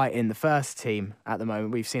not quite in the first team at the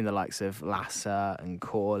moment. We've seen the likes of Lasser and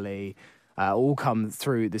Corley all come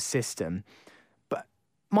through the system. But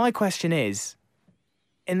my question is,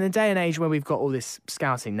 in the day and age where we've got all this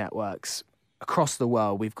scouting networks across the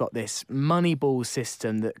world, we've got this Moneyball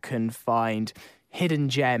system that can find hidden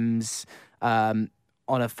gems on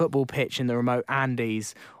a football pitch in the remote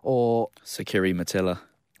Andes, or... Sakiri Matilla.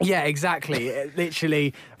 Yeah, exactly.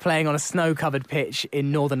 Literally playing on a snow-covered pitch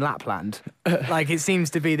in northern Lapland. Like, it seems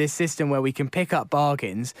to be this system where we can pick up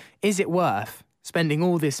bargains. Is it worth spending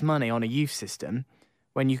all this money on a youth system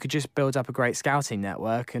when you could just build up a great scouting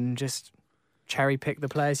network and just cherry-pick the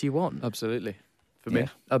players you want? Absolutely. For me,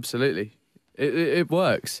 absolutely. It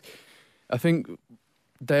works. I think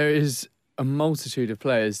there is a multitude of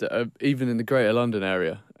players that are even in the Greater London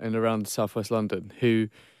area and around Southwest London who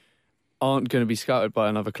aren't going to be scouted by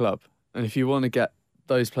another club. And if you want to get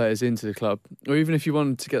those players into the club, or even if you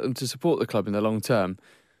want to get them to support the club in the long term,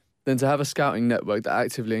 then to have a scouting network that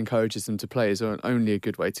actively encourages them to play is only a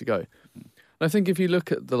good way to go. And I think if you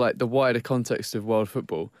look at the wider context of world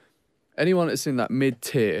football, anyone that's in that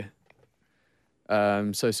mid-tier,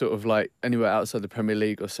 so sort of like anywhere outside the Premier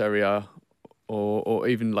League or Serie A, or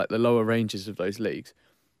even like the lower ranges of those leagues,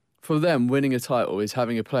 for them, winning a title is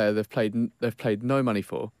having a player they've paid no money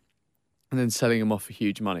for, and then selling them off for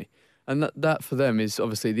huge money. And that for them is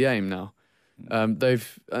obviously the aim now.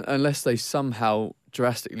 Unless they somehow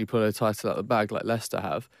drastically pull a title out of the bag like Leicester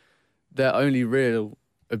have, their only real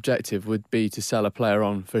objective would be to sell a player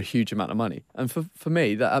on for a huge amount of money. And for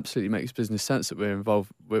me, that absolutely makes business sense that we're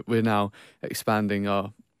involved. We're now expanding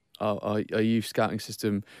our youth scouting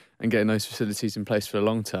system and getting those facilities in place for the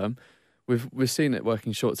long term. We've seen it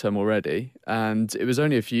working short term already, and it was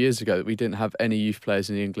only a few years ago that we didn't have any youth players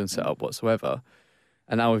in the England setup whatsoever.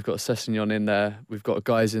 And now we've got Sessegnon in there. We've got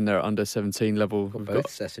guys in there at under 17 level. We've got both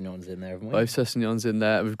Sessegnons in there, haven't we? Both Sessegnons in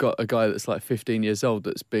there. We've got a guy that's like 15 years old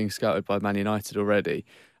that's being scouted by Man United already.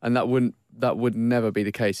 And that would never be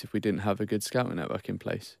the case if we didn't have a good scouting network in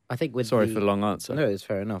place. I think Sorry for the long answer. No, it's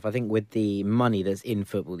fair enough. I think with the money that's in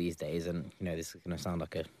football these days, and this is going to sound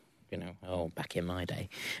like back in my day.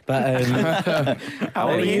 But how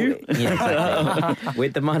are you? Yeah, exactly.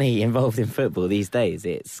 With the money involved in football these days,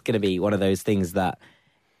 it's going to be one of those things that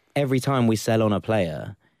every time we sell on a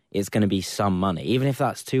player, it's going to be some money. Even if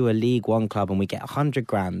that's to a League One club and we get 100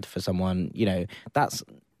 grand for someone,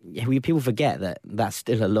 people forget that that's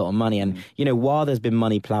still a lot of money. And, while there's been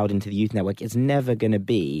money ploughed into the youth network, it's never going to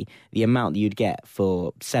be the amount that you'd get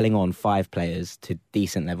for selling on 5 players to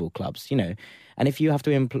decent level clubs, And if you have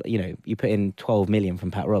to, you put in 12 million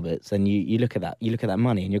from Pat Roberts and you look at that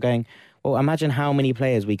money and you're going, well, imagine how many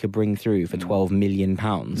players we could bring through for 12 million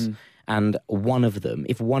pounds. And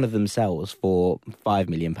if one of them sells for £5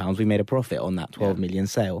 million, we made a profit on that 12 million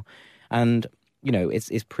sale. And,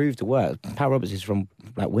 it's proved to work. Pat Roberts is from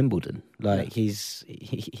Wimbledon. He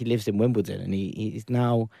lives in Wimbledon, and he's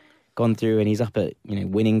now gone through and he's up at,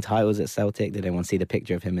 winning titles at Celtic. Did anyone see the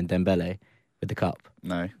picture of him and Dembele with the cup?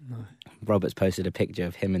 No. Roberts posted a picture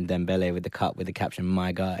of him and Dembele with the cup with the caption,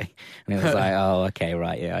 "My guy." And it was like, oh, okay,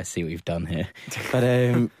 right, yeah, I see what you've done here. But,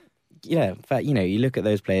 but you look at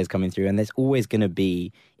those players coming through, and there's always going to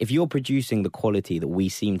be, if you're producing the quality that we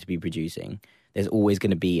seem to be producing, there's always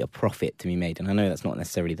going to be a profit to be made. And I know that's not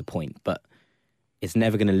necessarily the point, but it's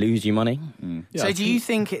never going to lose you money. Yeah, so do you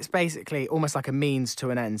think it's basically almost like a means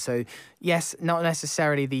to an end? So yes, not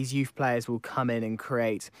necessarily these youth players will come in and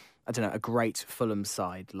create, a great Fulham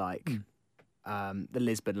side like the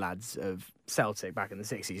Lisbon lads of Celtic back in the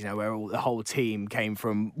 60s, where the whole team came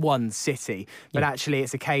from one city. But actually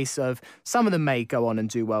it's a case of some of them may go on and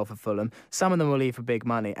do well for Fulham, some of them will leave for big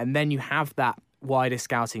money, and then you have that wider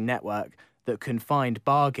scouting network that can find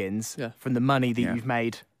bargains from the money that you've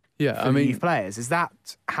made for the youth players. Is that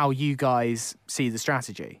how you guys see the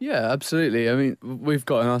strategy? Yeah, absolutely. I mean, we've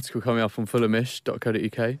got an article coming up on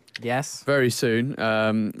fulhamish.co.uk. Yes. Very soon,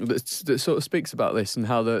 that sort of speaks about this and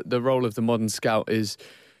how the role of the modern scout is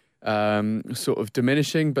sort of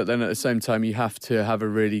diminishing, but then at the same time you have to have a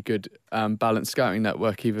really good balanced scouting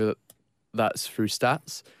network, either that's through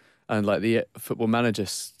stats and like the Football Manager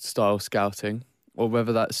style scouting, or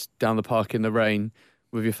whether that's down the park in the rain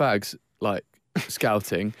with your fags, like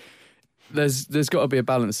scouting. There's got to be a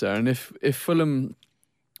balance there, and if Fulham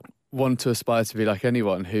want to aspire to be like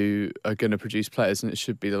anyone who are going to produce players, and it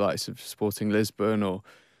should be the likes of Sporting Lisbon or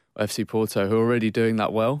FC Porto, who are already doing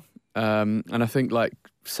that well. And I think like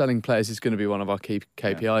selling players is going to be one of our key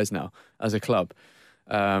KPIs now as a club.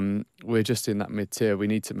 We're just in that mid-tier. We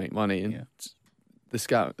need to make money, and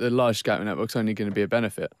the large scouting network's only going to be a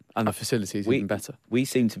benefit, and the facilities even better. We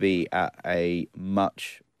seem to be at a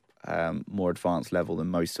much more advanced level than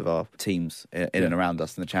most of our teams in and around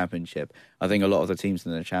us in the Championship. I think a lot of the teams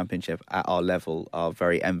in the Championship at our level are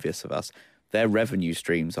very envious of us. Their revenue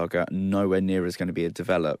streams are nowhere near as going to be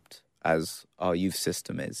developed as our youth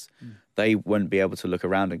system is. They won't be able to look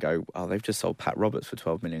around and go, oh, they've just sold Pat Roberts for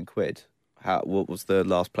 12 million quid. What was the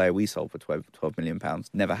last player we sold for 12 million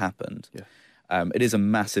pounds? Never happened. It is a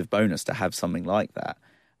massive bonus to have something like that.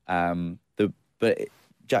 But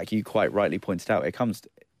Jack, you quite rightly pointed out,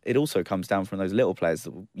 it also comes down from those little players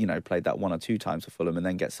that played that 1 or 2 times for Fulham and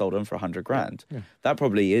then get sold on for 100 grand. That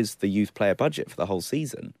probably is the youth player budget for the whole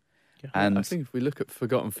season. And I think if we look at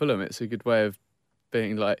Forgotten Fulham, it's a good way of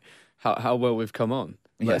being like how well we've come on.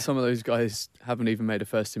 Some of those guys haven't even made a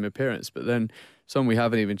first team appearance, but then someone we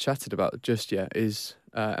haven't even chatted about just yet is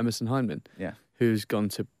Emerson Hyndman, who's gone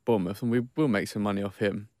to Bournemouth, and we will make some money off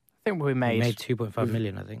him. I think we made 2.5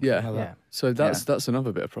 million, I think. So that's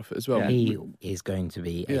another bit of profit as well. He is going to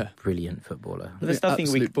be a brilliant footballer. But there's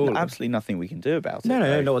absolutely nothing we can do about it.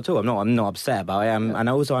 No, not at all. I'm not upset about it. And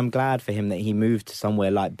also I'm glad for him that he moved to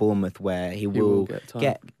somewhere like Bournemouth, where he will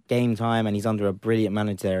get game time, and he's under a brilliant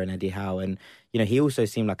manager in Eddie Howe. And, you know, he also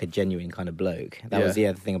seemed like a genuine kind of bloke. That was the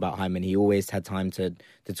other thing about Hyman. He always had time to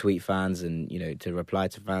tweet fans and, you know, to reply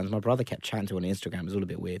to fans. My brother kept chatting to him on Instagram. It was all a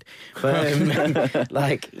bit weird. But,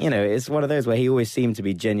 like, you know, it's one of those where he always seemed to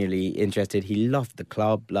be genuinely interested. He loved the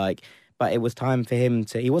club, like... But it was time for him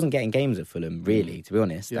to... He wasn't getting games at Fulham, really, to be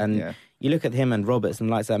honest. You look at him and Roberts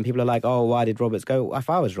and like that, and people are like, oh, why did Roberts go? If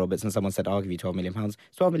I was Roberts and someone said, I'll give you £12 million, it's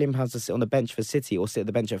 £12 million to sit on the bench for City or sit at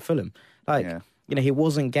the bench at Fulham. Like, you know, he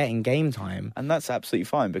wasn't getting game time. And that's absolutely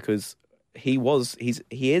fine because he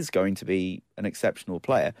is going to be an exceptional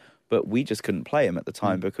player, but we just couldn't play him at the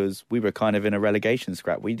time because we were kind of in a relegation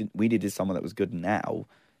scrap. We needed someone that was good now,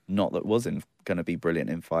 not that wasn't going to be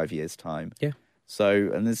brilliant in 5 years' time. Yeah.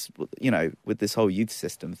 So, and this, you know, with this whole youth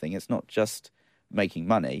system thing, it's not just making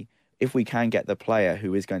money. If we can get the player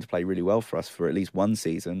who is going to play really well for us for at least one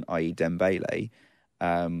season, i.e. Dembele,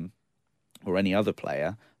 or any other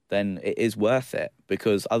player, then it is worth it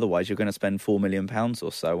because otherwise you're going to spend £4 million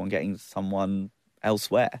or so on getting someone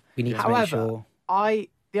elsewhere. We need to However, make sure...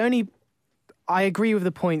 I agree with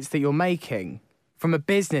the points that you're making from a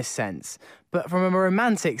business sense, but from a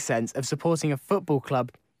romantic sense of supporting a football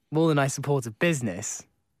club more than I support a business.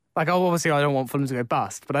 Like, obviously I don't want Fulham to go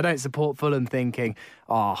bust, but I don't support Fulham thinking,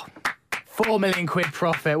 oh, £4 million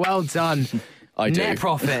profit, well done. I do. Net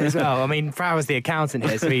profit as well. I mean, Farrell's the accountant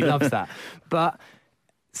here, so he loves that. But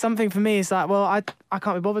something for me is like, well, I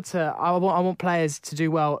can't be bothered to... I want players to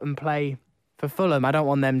do well and play for Fulham. I don't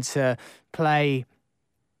want them to play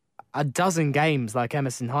a dozen games like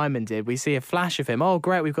Emerson Hyman did. We see a flash of him. Oh,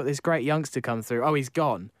 great, we've got this great youngster come through. Oh, he's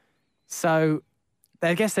gone. So...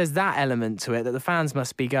 I guess there's that element to it that the fans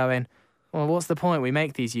must be going, well, what's the point? We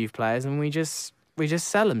make these youth players and we just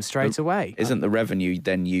sell them straight away. Isn't the revenue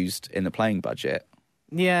then used in the playing budget?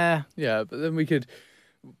 Yeah. Yeah, but then we could...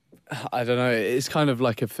 I don't know, it's kind of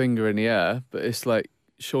like a finger in the air, but it's like,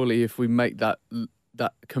 surely if we make that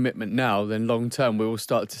commitment now, then long term we will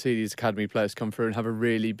start to see these academy players come through and have a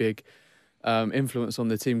really big influence on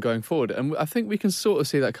the team going forward. And I think we can sort of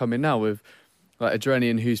see that coming now with... like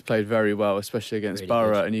Adrenian, who's played very well, especially against really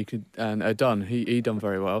Borough, good. and Dunn, he done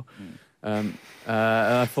very well. And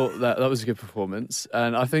I thought that was a good performance.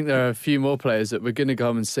 And I think there are a few more players that we're going to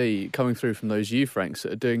come and see coming through from those youth ranks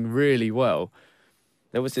that are doing really well.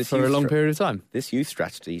 There was this for a long period of time. This youth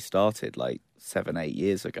strategy started like 7-8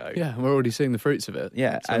 years ago. Yeah, and we're already seeing the fruits of it.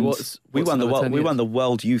 Yeah, so and we won the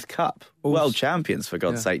World Youth Cup, world champions for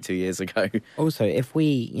God's sake 2 years ago. Also, if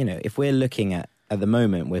we're looking at the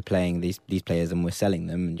moment we're playing these players and we're selling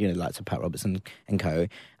them, you know, like to Pat Robertson and co,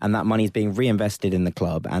 and that money's being reinvested in the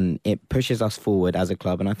club and it pushes us forward as a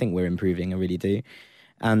club, and I think we're improving, I really do.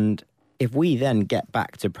 And if we then get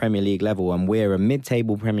back to Premier League level and we're a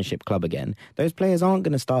mid-table Premiership club again, those players aren't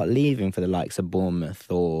going to start leaving for the likes of Bournemouth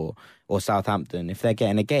or Southampton if they're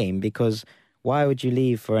getting a game, because why would you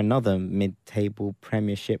leave for another mid-table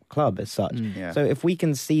Premiership club as such? So if we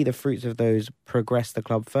can see the fruits of those progress the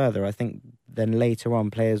club further, I think then later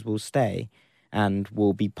on players will stay and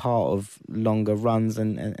will be part of longer runs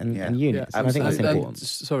and units. And I think that's important.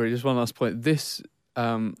 Sorry, just one last point. This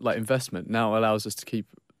investment now allows us to keep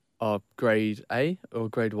our grade A or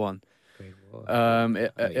grade 1. Grade 1.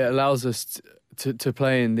 It allows us to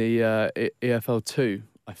play in the EFL 2.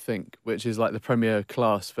 I think, which is like the premier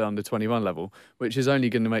class for under 21 level, which is only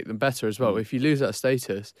going to make them better as well. If you lose that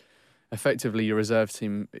status, effectively your reserve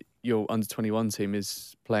team, your under 21 team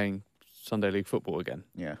is playing Sunday League football again.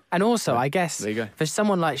 Yeah. And also, I guess, for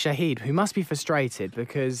someone like Shahid, who must be frustrated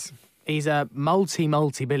because he's a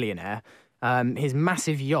multi-billionaire, his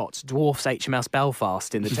massive yacht dwarfs HMS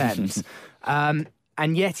Belfast in the Thames,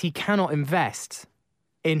 and yet he cannot invest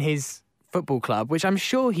in his football club, which I'm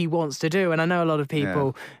sure he wants to do. And I know a lot of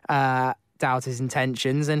people doubt his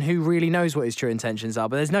intentions, and who really knows what his true intentions are.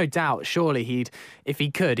 But there's no doubt, surely if he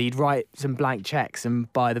could, he'd write some blank checks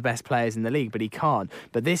and buy the best players in the league, but he can't.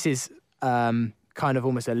 But this is kind of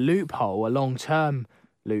almost a loophole, a long-term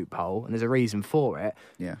loophole, and there's a reason for it,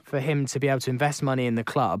 for him to be able to invest money in the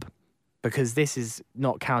club, because this is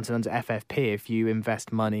not counted under FFP if you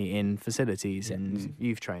invest money in facilities and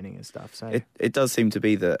youth training and stuff. So it does seem to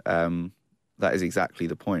be that that is exactly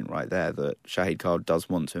the point right there, that Shahid Khan does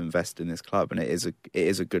want to invest in this club, and it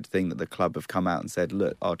is a good thing that the club have come out and said,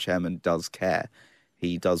 look, our chairman does care.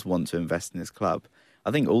 He does want to invest in this club.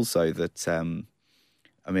 I think also that,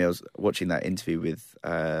 I was watching that interview with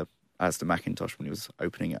Alistair McIntosh when he was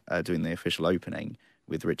doing the official opening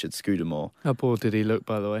with Richard Scudamore. How bored did he look,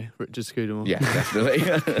 by the way, Richard Scudamore? Yeah, definitely.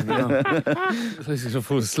 He's going to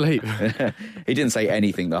fall asleep. He didn't say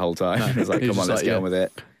anything the whole time. He was like, come on, let's get on with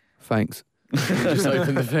it. Thanks. Just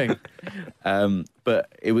open the thing.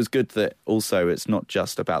 But it was good that also it's not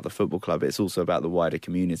just about the football club; it's also about the wider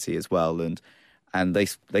community as well. And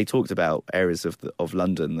they talked about areas of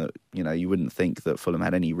London that you wouldn't think that Fulham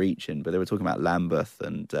had any reach in, but they were talking about Lambeth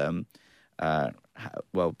and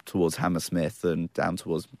towards Hammersmith and down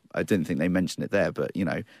towards. I didn't think they mentioned it there, but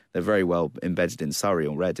they're very well embedded in Surrey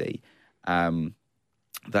already.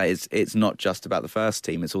 It's not just about the first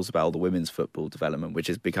team; it's also about all the women's football development, which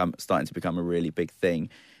is starting to become a really big thing.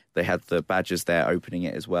 They had the Badgers there opening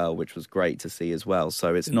it as well, which was great to see as well.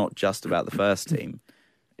 So it's not just about the first team.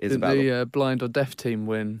 It's Did about the blind or deaf team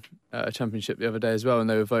win a championship the other day as well, and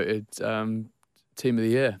they were voted Team of the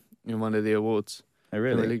Year in one of the awards. Oh,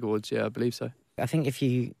 really? The league awards, yeah, I believe so. I think if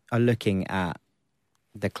you are looking at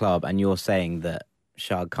the club and you're saying that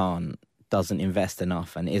Shad Khan doesn't invest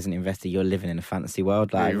enough and isn't invested, you're living in a fantasy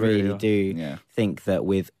world. Like, I really do think that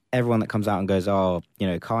with everyone that comes out and goes,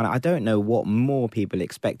 Khan, I don't know what more people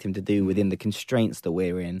expect him to do within the constraints that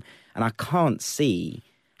we're in. And I can't see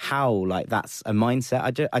how that's a mindset.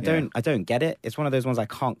 I don't get it. It's one of those ones I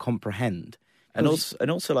can't comprehend. And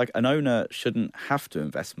also like an owner shouldn't have to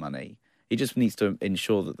invest money. He just needs to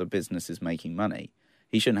ensure that the business is making money.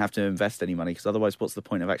 He shouldn't have to invest any money because otherwise what's the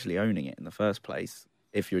point of actually owning it in the first place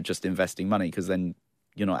if you're just investing money, because then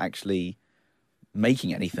you're not actually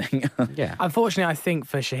making anything. Yeah. Unfortunately, I think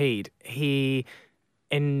for Shahid, he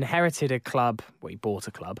inherited a club, he bought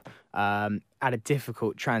a club, at a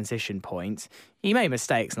difficult transition point. He made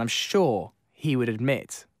mistakes, and I'm sure he would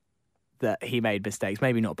admit that he made mistakes,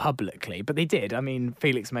 maybe not publicly, but they did. I mean,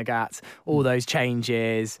 Felix Magath, all those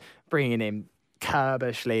changes, bringing in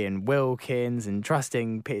Kerbishley and Wilkins and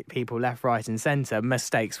trusting people left, right and centre,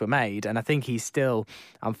 mistakes were made. And I think he's still,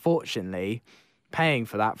 unfortunately, paying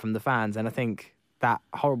for that from the fans. And I think that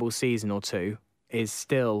horrible season or two is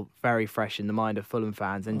still very fresh in the mind of Fulham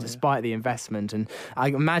fans. And despite the investment, and I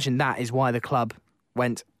imagine that is why the club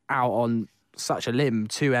went out on such a limb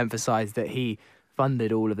to emphasise that he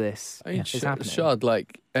funded all of this. I mean, happening. Shard,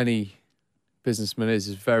 like any businessman is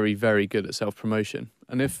very, very good at self-promotion.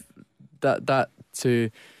 And if that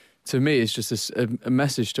to me is just a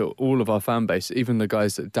message to all of our fan base, even the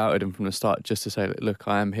guys that doubted him from the start, just to say, look,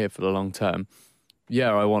 I am here for the long term.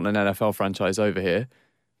 Yeah, I want an NFL franchise over here,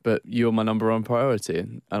 but you're my number one priority,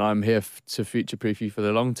 and I'm here to future-proof you for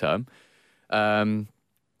the long term. I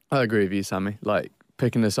agree with you, Sammy. Like,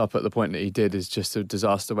 picking this up at the point that he did is just a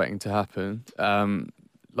disaster waiting to happen.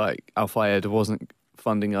 Like, Al Fayed wasn't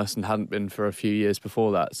funding us and hadn't been for a few years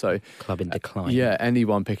before that. So club in decline. Yeah,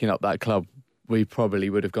 anyone picking up that club, we probably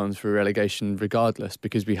would have gone through relegation regardless,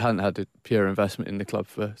 because we hadn't had a pure investment in the club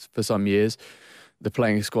for some years. The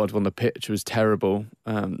playing squad on the pitch was terrible.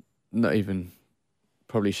 Not even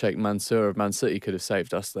probably Sheikh Mansour of Man City could have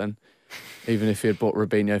saved us then. Even if he had bought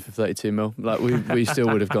Robinho for 32 mil, like we still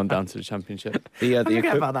would have gone down to the Championship.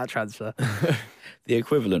 Forget about that transfer. The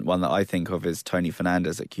equivalent one that I think of is Tony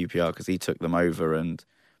Fernandes at QPR, because he took them over and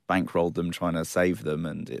bankrolled them trying to save them,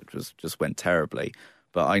 and it just went terribly.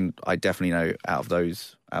 But I definitely know out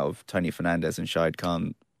of Tony Fernandes and Shahid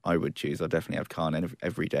Khan, I would choose. I definitely have Khan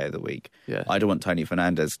every day of the week. Yeah. I don't want Tony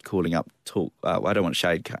Fernandes calling up I don't want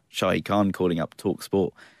Shahid Khan calling up Talk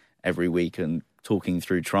Sport every week and talking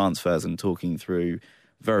through transfers and talking through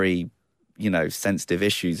very, sensitive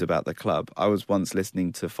issues about the club. I was once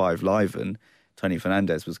listening to 5 Live and Tony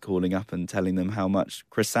Fernandes was calling up and telling them how much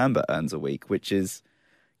Chris Samba earns a week, which is,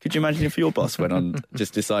 could you imagine if your boss went on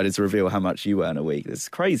just decided to reveal how much you earn a week? It's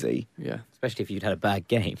crazy. Yeah. Especially if you'd had a bad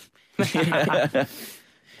game.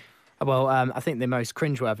 Well, I think the most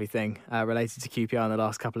cringeworthy thing related to QPR in the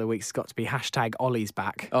last couple of weeks has got to be #Ollie's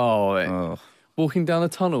back. Oh. Walking down a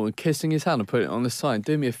tunnel and kissing his hand and putting it on the sign.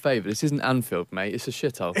 Do me a favour, this isn't Anfield, mate. It's a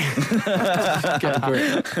shithole. Get a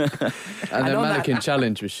grip. And their mannequin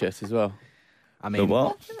challenge was shit as well. I mean, The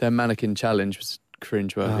what? Their mannequin challenge was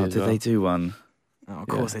cringeworthy as Did well. they do one? Oh, of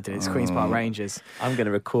course they did. It's Queen's Park Rangers. I'm going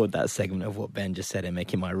to record that segment of what Ben just said and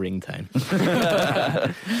make it my ringtone.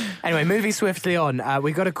 Anyway, moving swiftly on,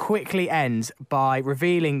 we've got to quickly end by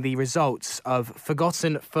revealing the results of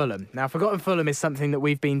Forgotten Fulham. Now, Forgotten Fulham is something that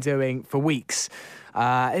we've been doing for weeks.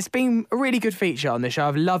 It's been a really good feature on the show.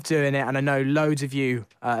 I've loved doing it, and I know loads of you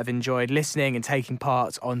have enjoyed listening and taking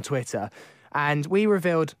part on Twitter. And we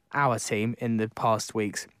revealed our team in the past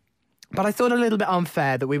weeks. But I thought a little bit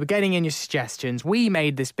unfair that we were getting in your suggestions. We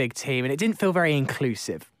made this big team and it didn't feel very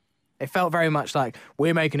inclusive. It felt very much like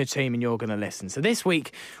we're making a team and you're going to listen. So this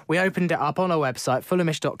week we opened it up on our website,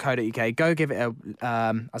 fulhamish.co.uk. Go give it a,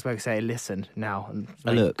 I was about to say a listen now.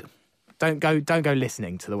 A look. Don't go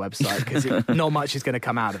listening to the website because not much is going to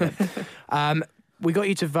come out of it. we got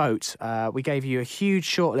you to vote. We gave you a huge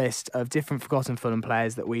shortlist of different forgotten Fulham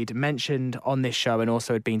players that we'd mentioned on this show and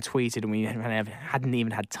also had been tweeted, and we hadn't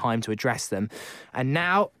even had time to address them. And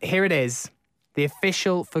now, here it is, the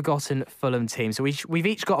official forgotten Fulham team. So we've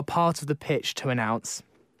each got a part of the pitch to announce,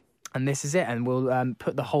 and this is it. And we'll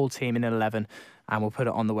put the whole team in an 11, and we'll put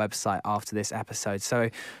it on the website after this episode. So,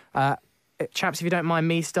 chaps, if you don't mind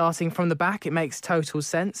me starting from the back, it makes total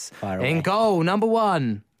sense. Fire away. In goal, number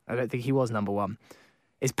 1. I don't think he was number 1.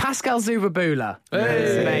 Is Pascal Zubabula.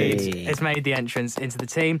 It's made the entrance into the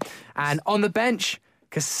team. And on the bench,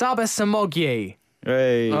 Kasaba Samogyi.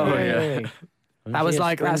 Hey. Oh, yeah. That's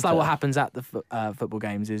like what happens at the football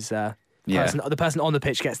games. Is the person on the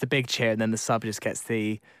pitch gets the big cheer, and then the sub just gets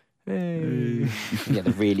the. Hey. Yeah,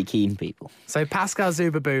 the really keen people. So Pascal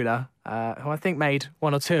Zubabula, who I think made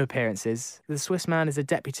 1 or 2 appearances. The Swiss man is a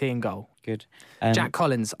deputy in goal. Good. Jack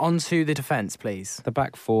Collins, onto the defence, please. The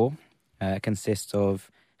back 4 consists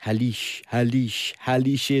of Halish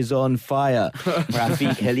is on fire.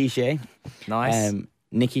 Rafik Halish. Nice.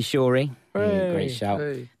 Nicky Shorey. Great shout.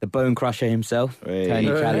 Hey. The Bone Crusher himself. Hey. Tony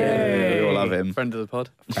Chalier. We all love him. Friend of the pod.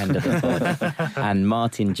 Friend of the pod. And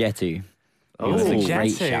Martin Jetu. It was a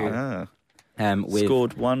great Jetu. shout. Yeah.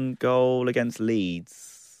 Scored 1 goal against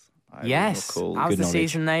Leeds. I Yes, recall. that was Good the knowledge.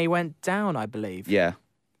 season they went down, I believe. Yeah.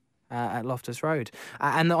 At Loftus Road.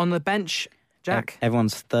 And on the bench, Jack.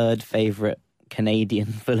 Everyone's third favourite Canadian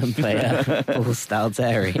Fulham player, Paul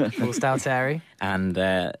Stalteri. Paul Stalteri. And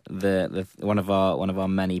the one of our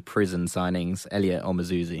many prison signings, Elliot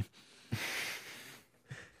Omazuzi.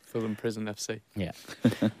 Fulham Prison FC. Yeah.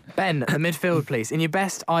 Ben, the midfield, please. In your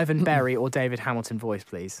best Ivan Berry or David Hamilton voice,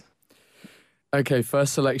 please. Okay,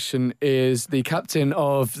 first selection is the captain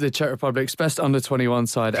of the Czech Republic's best under-21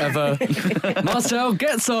 side ever, Marcel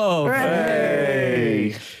Getsov.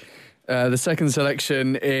 Hey. The second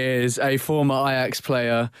selection is a former Ajax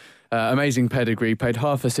player, amazing pedigree, played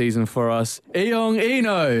half a season for us, Iyong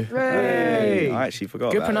Eno. Hey. I actually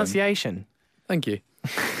forgot Good that pronunciation. Thank you.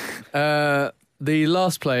 The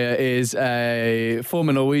last player is a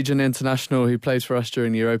former Norwegian international who played for us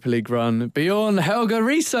during the Europa League run, Bjorn Helge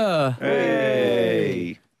Riise.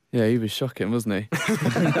 Hey. Yeah, he was shocking, wasn't he?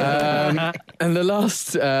 And the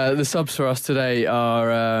last, the subs for us today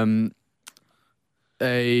are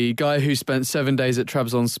a guy who spent 7 days at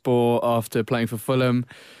Trabzonspor after playing for Fulham,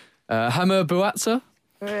 Hammer Buatsa.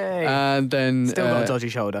 Hey. And then Still got a dodgy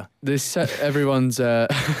shoulder. this everyone's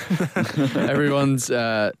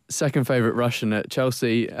second favourite Russian at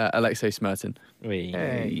Chelsea, Alexei Smertin.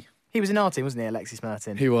 Hey. He was in our team, wasn't he, Alexis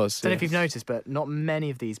Merton? He was. I don't know if you've noticed, but not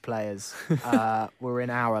many of these players were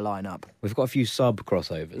in our lineup. We've got a few sub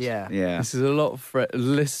crossovers. Yeah. Yeah. This is a lot.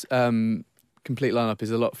 Complete lineup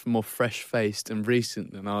is a lot more fresh-faced and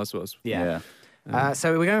recent than ours was. Yeah.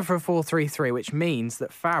 So we're going for a 4-3-3, which means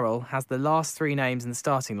that Farrell has the last 3 names in the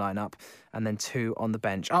starting lineup and then 2 on the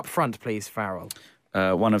bench. Up front, please, Farrell.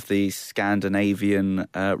 One of the Scandinavian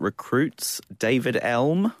recruits, David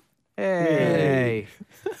Elm. Hey.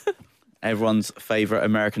 Everyone's favourite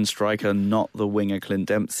American striker, not the winger Clint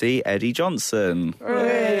Dempsey, Eddie Johnson.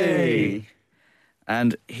 Hey.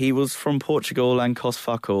 And he was from Portugal and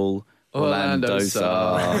Cosfuckle, Orlando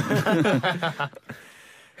Sá.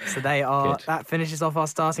 So they are. Good. That finishes off our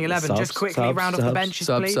starting 11. Subs, Just quickly subs, round off the subs. benches,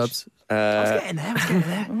 please. Subs. I was getting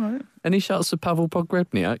there. Any shouts for Pavel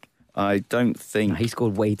Pogrebniak? I don't think He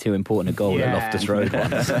scored way too important a goal Yeah. at Loftus Road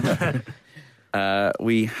once.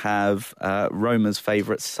 we have Roma's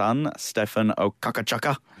favourite son, Stefan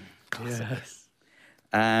Okakachaka. Yes.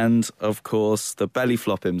 And, of course, the belly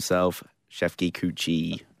flop himself, Shefki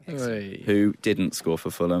Kuchi, who didn't score for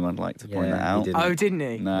Fulham, I'd like to point Yeah, that he out. didn't. Oh, didn't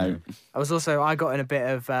he? No. I got in a bit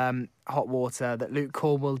of hot water that Luke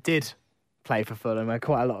Cornwall did play for Fulham, and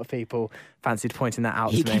quite a lot of people fancied pointing that out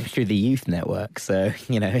He to came me. through the youth network, so,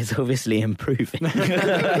 it's obviously improving.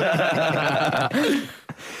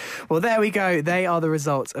 Well, there we go. They are the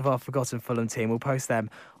results of our Forgotten Fulham team. We'll post them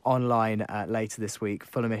online later this week,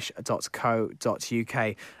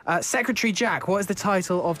 fulhamish.co.uk. Secretary Jack, what is the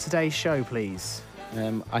title of today's show, please?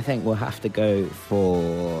 I think we'll have to go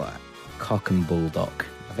for Cock and Baldock.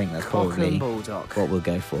 I think that's Cock probably and Baldock. what we'll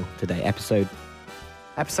go for today. Episode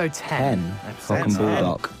Episode 10. 10. Episode Cock and 10.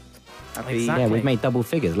 Baldock. Exactly. Yeah, we've made double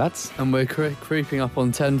figures, lads. And we're creeping up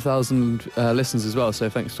on 10,000 listens as well, so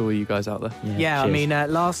thanks to all you guys out there. Yeah, I cheers. mean,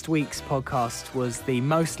 last week's podcast was the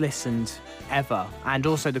most listened ever and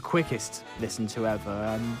also the quickest listened to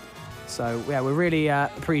ever. So, yeah, we're really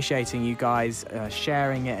appreciating you guys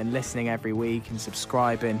sharing it and listening every week and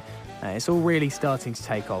subscribing. It's all really starting to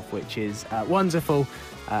take off, which is wonderful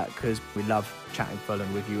because we love chatting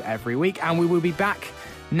Fulham with you every week. And we will be back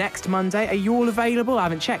next Monday. Are you all available? I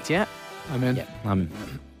haven't checked yet. I'm in. I'm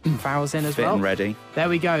Farrell's in as Fit well. and ready. There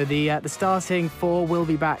we go. The starting four will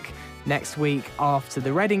be back next week after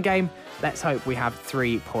the Reading game. Let's hope we have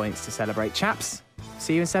 3 points to celebrate. Chaps,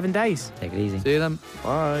 see you in 7 days. take it easy. See you then.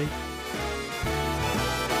 Bye.